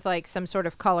mixed it with some sort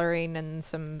of coloring and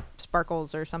some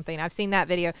sparkles or something. I've seen that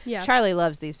video. Yeah. Charlie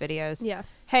loves these videos. Yeah.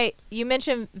 Hey, you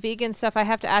mentioned vegan stuff. I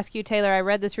have to ask you, Taylor. I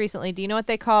read this recently. Do you know what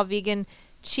they call vegan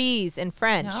cheese in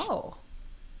French? No.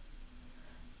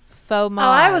 Fromage. Oh,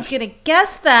 I was gonna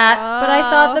guess that, but I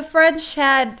thought the French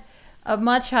had a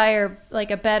much higher,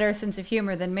 a better sense of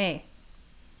humor than me.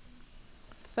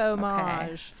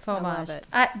 Fromage. Fromage. I love it.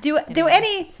 Do Anyway,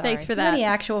 any? sorry. Thanks for Do that. any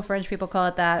actual French people call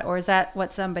it that, or is that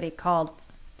what somebody called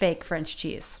fake French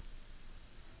cheese?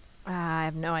 I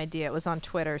have no idea. It was on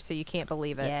Twitter, so you can't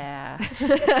believe it.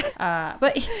 Yeah.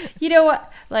 But you know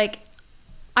what?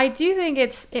 I do think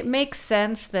it makes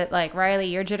sense that Riley,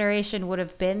 your generation would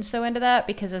have been so into that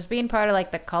because as being part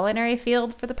of the culinary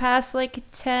field for the past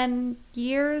 10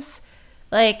 years,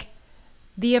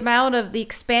 the amount of the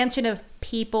expansion of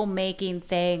people making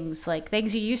things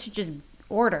things you used to just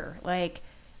order,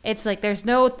 it's there's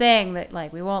no thing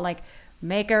that we won't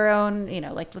make our own,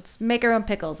 let's make our own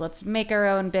pickles, let's make our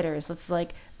own bitters, let's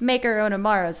make our own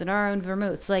amaros and our own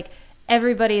vermouths.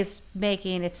 Everybody's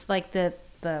making, it's the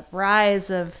rise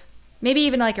of maybe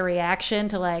even a reaction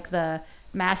to the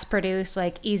mass produced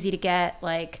easy to get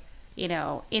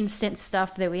instant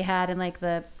stuff that we had in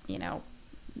the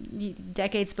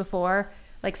decades before.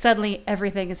 Suddenly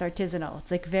everything is artisanal.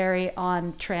 It's very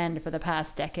on trend for the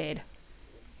past decade.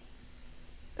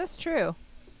 That's true.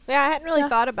 Yeah, I hadn't really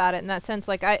thought about it in that sense.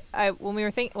 When I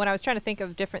was trying to think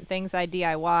of different things I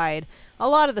DIY'd, a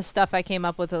lot of the stuff I came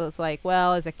up with was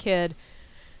as a kid,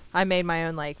 I made my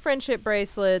own friendship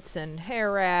bracelets and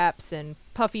hair wraps and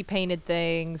puffy painted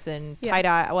things and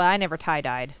tie-dye. Well, I never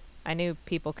tie-dyed. I knew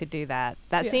people could do that.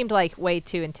 That seemed way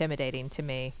too intimidating to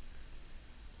me.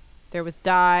 There was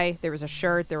dye, there was a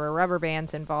shirt, there were rubber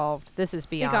bands involved. This is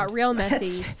beyond. It got real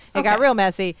messy. It got real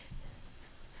messy.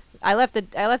 I left the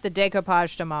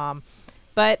decoupage to Mom.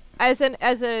 But as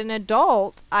an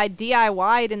adult, I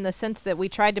DIY'd in the sense that we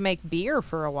tried to make beer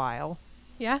for a while.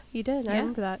 Yeah, you did. I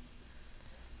remember that.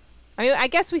 I mean, I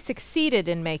guess we succeeded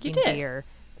in making You did. beer.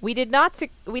 We did not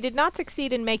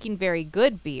succeed in making very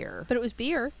good beer. But it was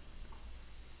beer.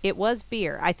 It was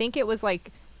beer. I think it was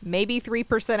maybe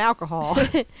 3% alcohol.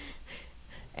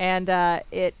 And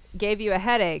it gave you a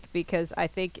headache because I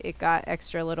think it got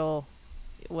extra little.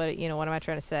 What am I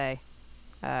trying to say?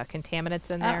 contaminants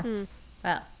in there. Hmm.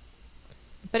 Well,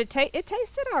 But it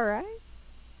tasted all right.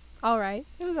 All right.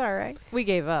 It was all right. We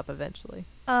gave up eventually.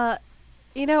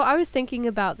 You know, I was thinking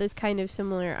about this kind of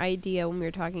similar idea when we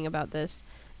were talking about this.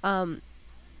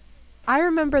 I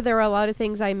remember there were a lot of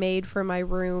things I made for my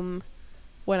room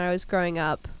when I was growing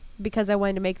up because I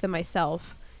wanted to make them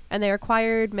myself. And they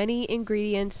required many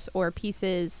ingredients or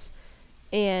pieces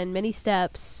and many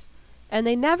steps. And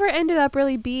they never ended up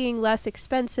really being less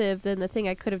expensive than the thing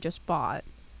I could have just bought.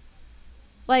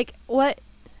 Like, what?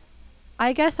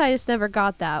 I guess I just never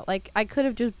got that. Like, I could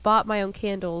have just bought my own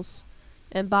candles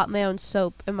and bought my own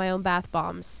soap and my own bath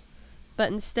bombs.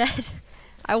 But instead,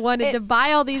 I wanted to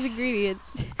buy all these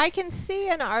ingredients. I can see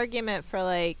an argument for,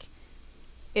 like,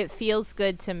 it feels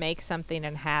good to make something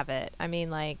and have it. I mean,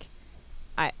 like,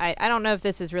 I don't know if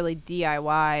this is really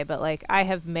DIY, but, like, I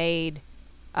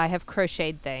have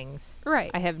crocheted things.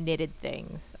 Right. I have knitted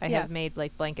things. I Yeah. have made,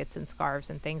 like, blankets and scarves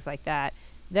and things like that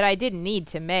I didn't need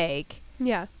to make.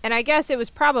 Yeah. And I guess it was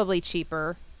probably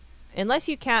cheaper. Unless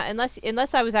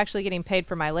I was actually getting paid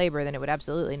for my labor, then it would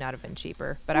absolutely not have been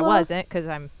cheaper. But I Well- wasn't because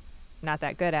I'm not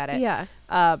that good at it. Yeah.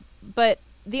 But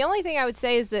the only thing I would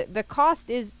say is that the cost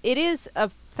is a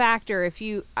factor. If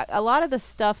you a lot of the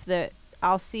stuff that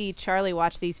I'll see Charlie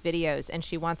watch these videos and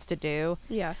she wants to do,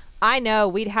 Yeah. I know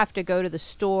we'd have to go to the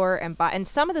store and buy, and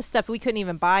some of the stuff we couldn't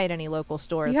even buy at any local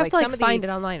stores. You have to some like of find it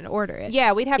online and order it.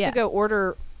 Yeah, we'd have Yeah. to go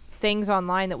order things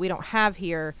online that we don't have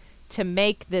here to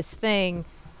make this thing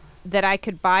that I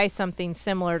could buy something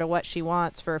similar to what she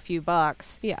wants for a few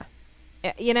bucks. Yeah.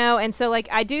 You know, and so like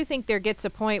I do think there gets a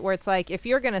point where it's like if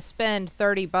you're going to spend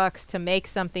 $30 to make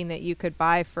something that you could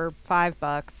buy for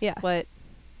 $5, Yeah. what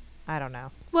I don't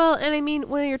know. Well, and I mean,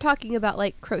 when you're talking about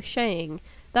like crocheting,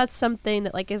 that's something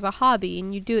that like is a hobby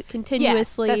and you do it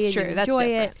continuously that's and true. you That's enjoy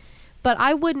different. it. But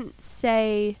I wouldn't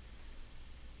say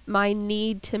my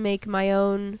need to make my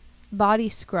own body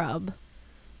scrub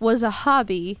was a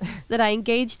hobby that I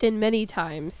engaged in many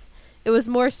times. It was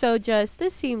more so just,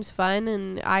 this seems fun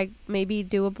and I may be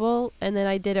doable. And then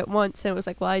I did it once and it was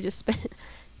like, well, I just spent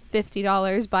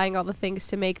 $50 buying all the things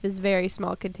to make this very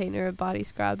small container of body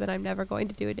scrub and I'm never going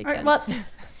to do it all again. right, well,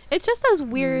 It's just those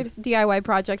weird DIY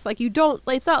projects. Like, you don't,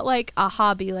 it's not like a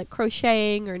hobby like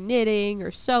crocheting or knitting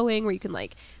or sewing where you can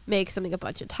like make something a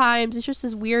bunch of times. It's just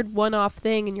this weird one-off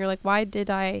thing and you're like, why did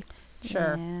I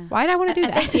Sure. yeah. want to do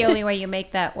I that? think the only way you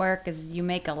make that work is you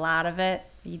make a lot of it.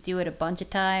 You do it a bunch of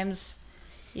times.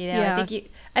 You know, Yeah.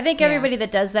 I think Yeah. everybody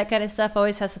that does that kind of stuff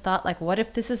always has the thought like, what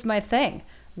if this is my thing?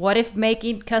 What if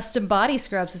making custom body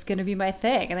scrubs is going to be my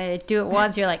thing? And then you do it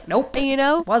once, you're like, nope, And you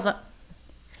know, wasn't.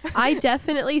 I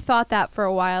definitely thought that for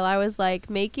a while. I was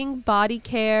like making body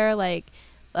care, like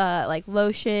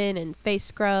lotion and face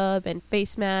scrub and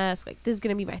face mask. Like, this is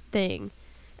going to be my thing.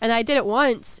 And I did it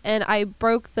once and I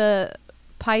broke the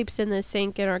pipes in the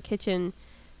sink in our kitchen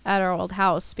at our old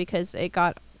house because it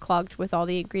got clogged with all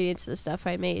the ingredients of the stuff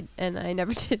I made and I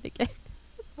never did it again.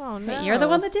 Oh no. Wait, you're the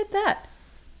one that did that.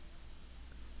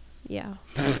 Yeah.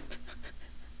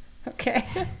 Okay.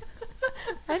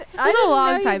 It was a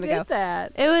long time ago.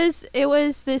 That. It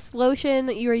was this lotion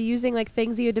that you were using, like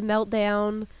things you had to melt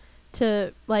down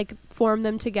to like form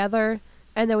them together,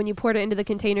 and then when you poured it into the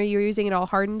container, you were using it all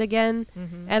hardened again.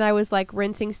 Mhm. And I was like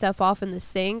rinsing stuff off in the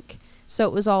sink, so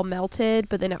it was all melted,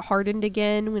 but then it hardened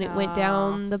again when it went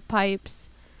down the pipes.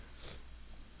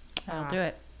 I'll do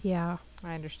it. Yeah,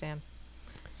 I understand.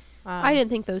 I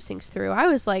didn't think those things through. I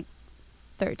was like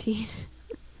 13.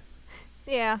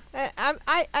 Yeah,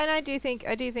 I do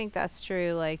think that's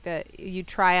true. Like that, you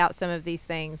try out some of these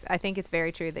things. I think it's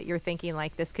very true that you're thinking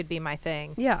like this could be my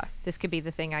thing. Yeah, This could be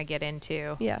the thing I get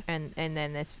into. Yeah. And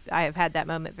then this, I have had that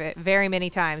moment very many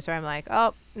times where I'm like,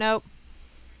 oh nope.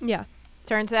 yeah,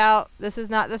 Turns out this is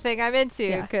not the thing I'm into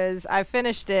Yeah. because I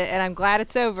finished it and I'm glad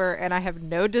it's over and I have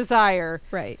no desire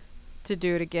right. to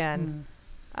do it again.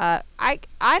 Mm.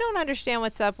 I don't understand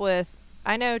what's up with.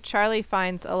 I know Charlie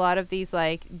finds a lot of these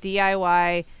like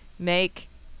DIY make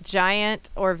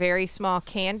giant or very small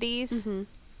candies. Mm-hmm.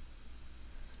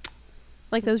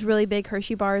 Like those really big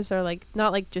Hershey bars are like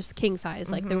not like just king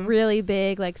size, like the Mhm. really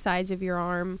big, like size of your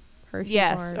arm Hershey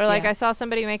Yes, bars. or like yeah. I saw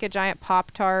somebody make a giant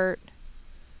Pop-Tart.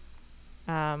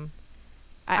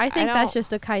 I think don't- that's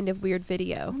just a kind of weird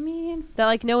video. I mean, That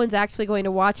like no one's actually going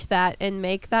to watch that and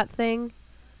make that thing.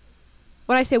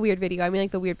 When I say weird video, I mean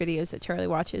like the weird videos that Charlie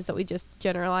watches that we just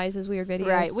generalize as weird videos.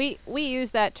 Right. We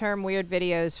use that term weird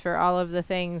videos for all of the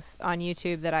things on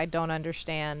YouTube that I don't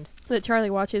understand. That Charlie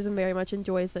watches and very much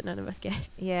enjoys that none of us get.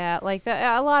 Yeah, like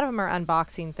a lot of them are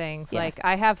unboxing things. Yeah. Like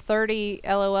I have 30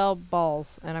 LOL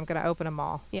balls and I'm going to open them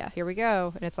all. Yeah. Here we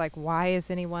go. And it's like, why is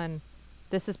anyone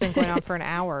This has been going on for an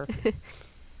hour.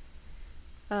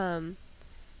 I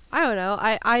don't know.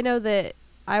 I know that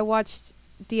I watched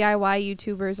DIY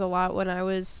YouTubers a lot when I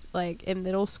was like in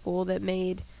middle school that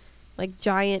made like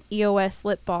giant EOS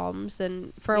lip balms,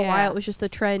 and for a while it was just the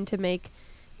trend to make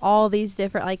all these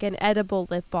different, like an edible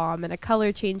lip balm and a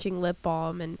color changing lip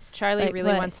balm. And Charlie like,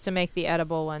 really wants to make the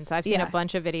edible ones. I've seen a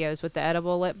bunch of videos with the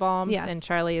edible lip balms, and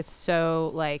Charlie is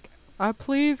so like,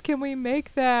 please, can we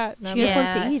make that? And she just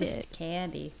wants to eat it.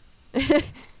 Candy.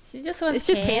 She just wants it's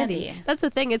just candy. That's the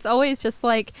thing. It's always just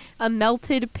like a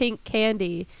melted pink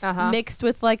candy mixed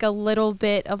with like a little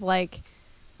bit of like,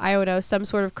 I don't know, some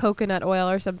sort of coconut oil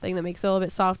or something that makes it a little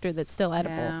bit softer that's still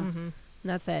edible. Yeah. And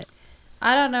that's it.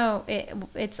 I don't know.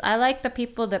 It's I like the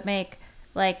people that make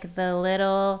like the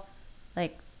little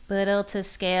to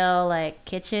scale like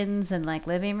kitchens and like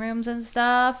living rooms and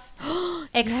stuff.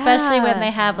 Especially when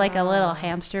they have like a little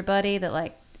hamster buddy that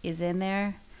like is in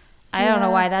there. I don't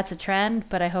know why that's a trend,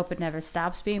 but I hope it never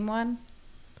stops being one.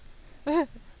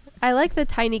 I like the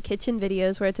tiny kitchen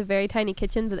videos where it's a very tiny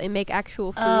kitchen, but they make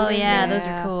actual food. Oh yeah, those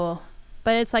are cool.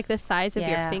 But it's like the size of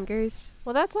your fingers.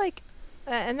 Well, that's like,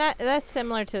 and that's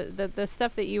similar to the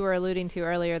stuff that you were alluding to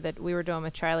earlier that we were doing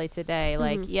with Charlie today.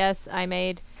 Like, yes, I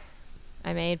made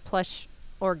plush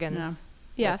organs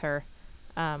with her.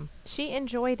 She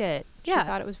enjoyed it. She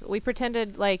thought it was. We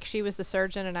pretended like she was the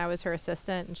surgeon and I was her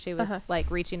assistant, and she was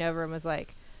like reaching over and was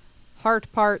like,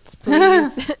 "Heart parts,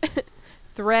 please."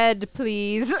 Thread,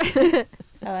 please. I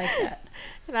like that.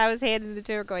 And I was handing it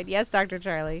to her going, yes, Dr.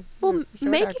 Charlie. Well,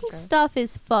 making stuff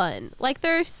is fun. Like,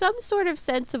 there's some sort of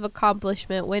sense of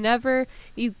accomplishment whenever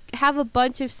you have a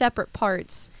bunch of separate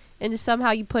parts and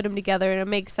somehow you put them together and it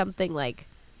makes something like...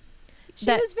 She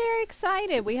was very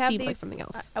excited. We have seems these, like something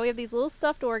else. We have these little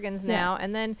stuffed organs now.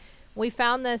 And then we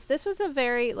found this. This was a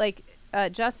very, like,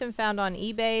 Justin found on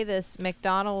eBay this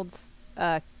McDonald's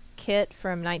kit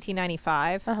from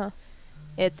 1995.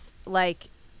 It's like,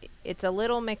 it's a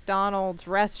little McDonald's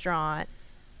restaurant,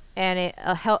 and it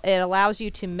allows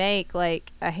you to make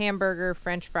like a hamburger,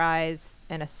 French fries,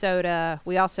 and a soda.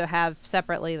 We also have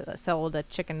separately sold a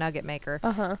chicken nugget maker,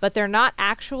 but they're not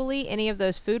actually any of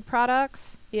those food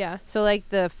products. Yeah. So like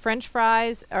the French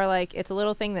fries are like, it's a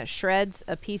little thing that shreds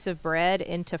a piece of bread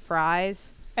into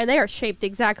fries. And they are shaped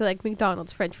exactly like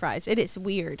McDonald's French fries. It is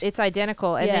weird. It's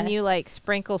identical. And then you like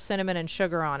sprinkle cinnamon and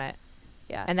sugar on it.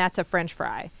 Yeah. And that's a French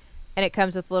fry. And it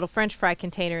comes with a little French fry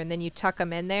container, and then you tuck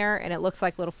them in there, and it looks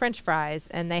like little French fries.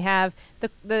 And they have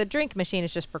the drink machine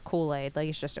is just for Kool-Aid, like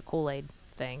it's just a Kool-Aid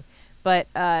thing. But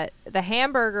the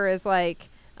hamburger is like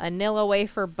a Nilla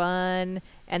wafer bun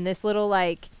and this little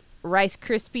like Rice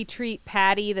Krispie treat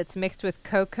patty that's mixed with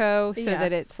cocoa, so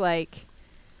that it's like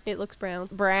it looks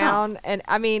brown. And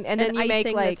I mean, and then you make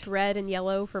like that's red and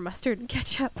yellow for mustard and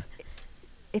ketchup.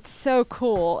 It's so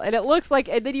cool. And it looks like,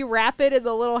 and then you wrap it in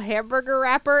the little hamburger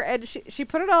wrapper, and she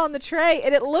put it all on the tray,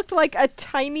 and it looked like a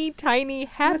tiny, tiny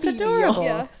Happy Meal.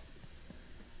 Yeah.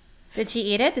 Did she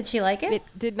eat it? Did she like it? It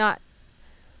did not.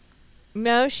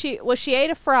 No, she ate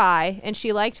a fry, and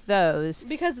she liked those.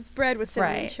 Because it's bread with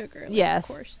cinnamon and sugar. Like, yes.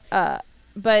 Of course.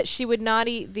 But she would not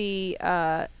eat the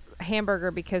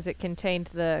hamburger because it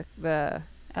contained the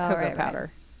cocoa powder. Right.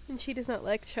 And she does not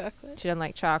like chocolate. She doesn't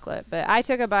like chocolate. But I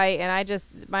took a bite, and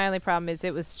my only problem is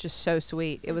it was just so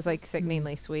sweet. It was like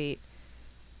sickeningly sweet.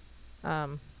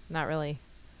 Not really.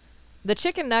 The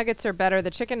chicken nuggets are better.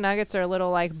 The chicken nuggets are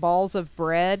little like balls of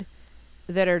bread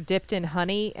that are dipped in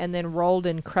honey and then rolled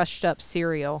in crushed up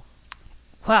cereal.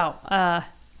 Wow.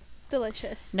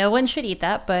 Delicious. No one should eat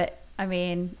that, but I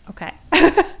mean, okay.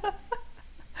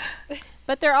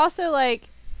 But they're also like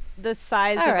the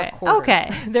size of a quarter. Okay.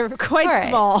 They're quite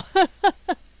small.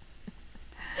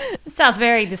 This sounds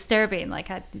very disturbing, like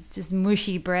just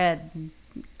mushy bread and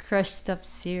crushed up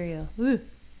cereal. Ooh.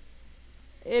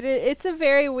 It's a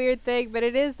very weird thing, but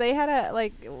it is. We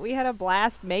had a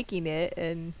blast making it,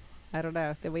 and I don't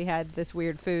know, that we had this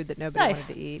weird food that nobody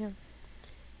wanted to eat. Yeah.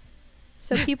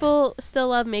 So people still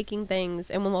love making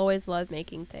things and will always love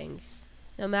making things,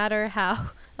 no matter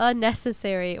how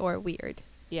unnecessary or weird.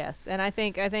 Yes, and I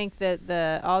think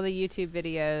that all the YouTube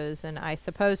videos, and I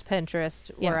suppose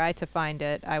Pinterest, were I to find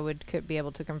it, I could be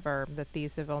able to confirm that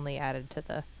these have only added to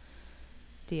the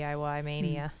DIY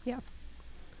mania. Yeah.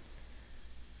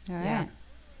 All right. Yeah.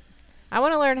 I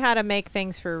want to learn how to make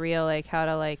things for real, like how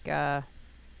to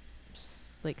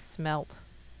smelt.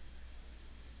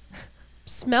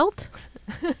 Smelt?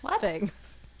 What?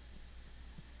 Things.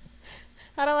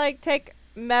 How to take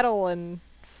metal and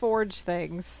forge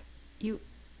things. You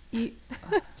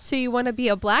So you want to be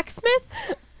a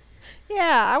blacksmith?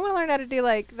 Yeah, I want to learn how to do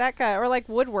like that kind, or like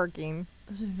woodworking.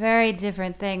 Those are very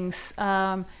different things.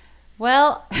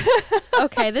 Well,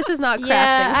 Okay, this is not crafting.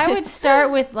 yeah, I would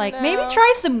start with like maybe No.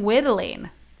 try some whittling.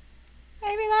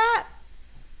 Maybe that.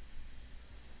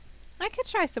 I could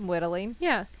try some whittling,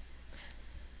 Yeah.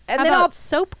 and How then about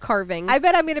soap carving? I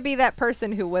bet I'm going to be that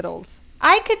person who whittles.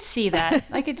 I could see that.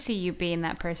 I could see you being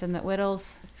that person that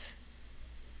whittles.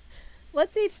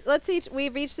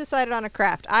 We've each decided on a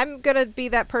craft. I'm going to be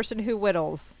that person who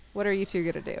whittles. What are you two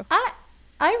going to do?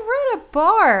 I run a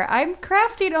bar. I'm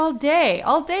crafting all day.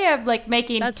 All day I'm like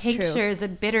making That's true. tinctures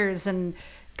and bitters and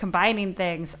combining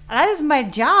things. That is my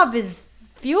job, is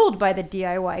fueled by the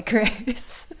DIY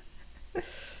craze.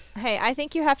 Hey, I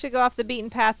think you have to go off the beaten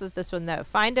path with this one though.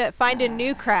 Find a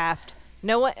new craft.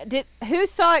 No one did. Who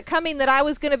saw it coming that I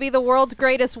was going to be the world's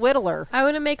greatest whittler? I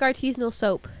want to make artisanal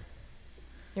soap.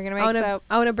 You're going to make soap.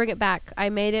 I want to bring it back. I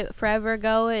made it forever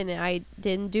ago, and I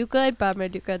didn't do good, but I'm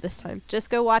going to do good this time. Just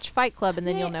go watch Fight Club, and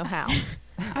then you'll know how.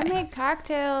 I make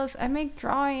cocktails. I make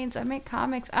drawings. I make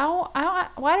comics. Why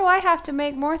do I have to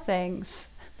make more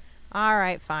things? All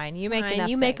right, fine. You make Fine, enough.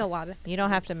 you make a things. lot of You don't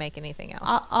have to make anything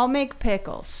else. I'll make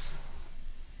pickles.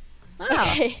 Oh,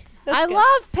 Okay. That's I good.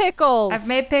 love pickles. I've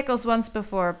made pickles once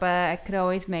before, but I could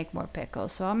always make more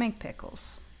pickles, so I'll make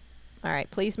pickles. All right,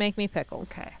 please make me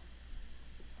pickles. Okay.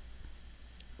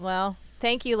 Well,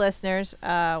 thank you, listeners.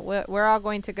 We're all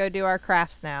going to go do our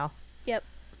crafts now. Yep.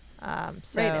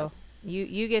 So Right now.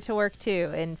 you get to work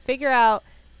too, and figure out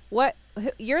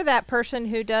you're that person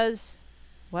who does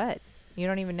what you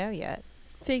don't even know yet.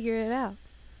 Figure it out.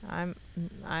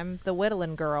 I'm the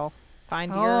whittling girl.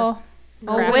 Find your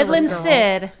Oh, crafting Whittling girl.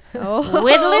 Sid. Oh.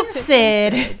 Whittling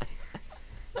Sid.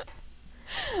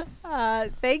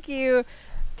 Thank you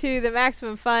to the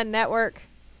Maximum Fun Network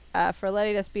for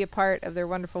letting us be a part of their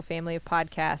wonderful family of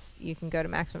podcasts. You can go to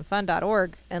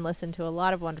MaximumFun.org and listen to a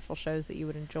lot of wonderful shows that you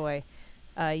would enjoy.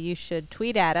 You should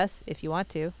tweet at us if you want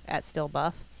to, at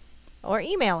StillBuff, or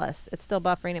email us at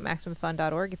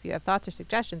stillbuffering@MaximumFun.org if you have thoughts or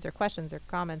suggestions or questions or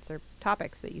comments or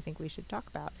topics that you think we should talk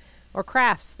about, or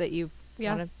crafts that you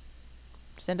Yeah. want to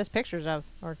send us pictures of,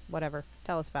 or whatever.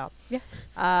 Tell us about. Yeah.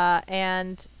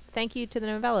 And thank you to the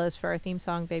Novellas for our theme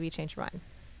song, Baby Change Your Mind.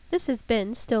 This has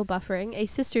been Still Buffering, a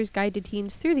sister's guide to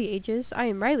teens through the ages. I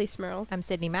am Riley Smurl. I'm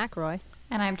Sydney McRoy.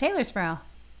 And I'm Taylor Sproul.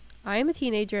 I am a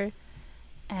teenager.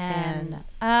 And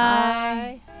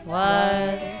I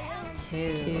was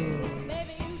too.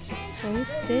 Oh,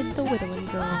 Sid the Whittling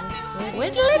Girl.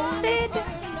 Whittling Sid.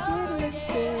 Whittling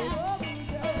Sid.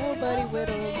 Nobody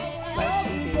whittled like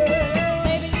she did.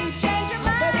 Baby, you change your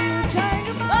mind. Baby, you change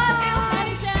your mind.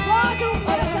 Want to over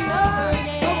and over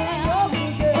again. Over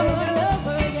and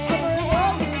over again.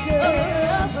 Over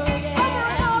and over again. Over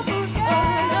and over again.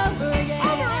 Over and over again.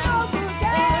 Over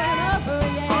and over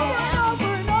again. Over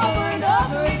and over and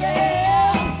over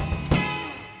again.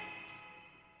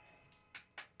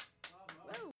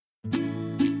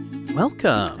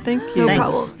 Welcome. Thank you. No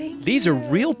problem. These are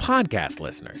real podcast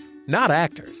listeners, not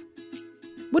actors.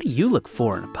 What do you look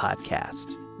for in a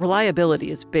podcast?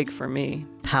 Reliability is big for me.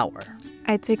 Power.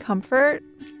 I'd say comfort.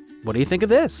 What do you think of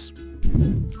this?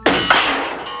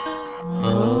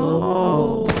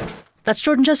 Oh. That's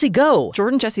Jordan Jesse Go.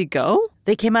 Jordan Jesse Go?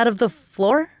 They came out of the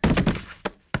floor?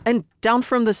 And down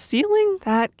from the ceiling?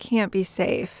 That can't be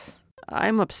safe.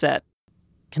 I'm upset.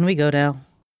 Can we go now?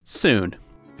 Soon.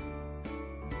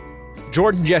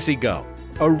 Jordan Jesse Go,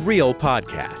 a real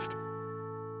podcast.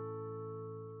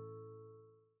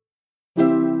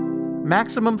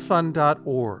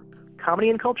 MaximumFun.org. Comedy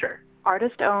and culture.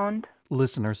 Artist owned.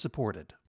 Listener supported.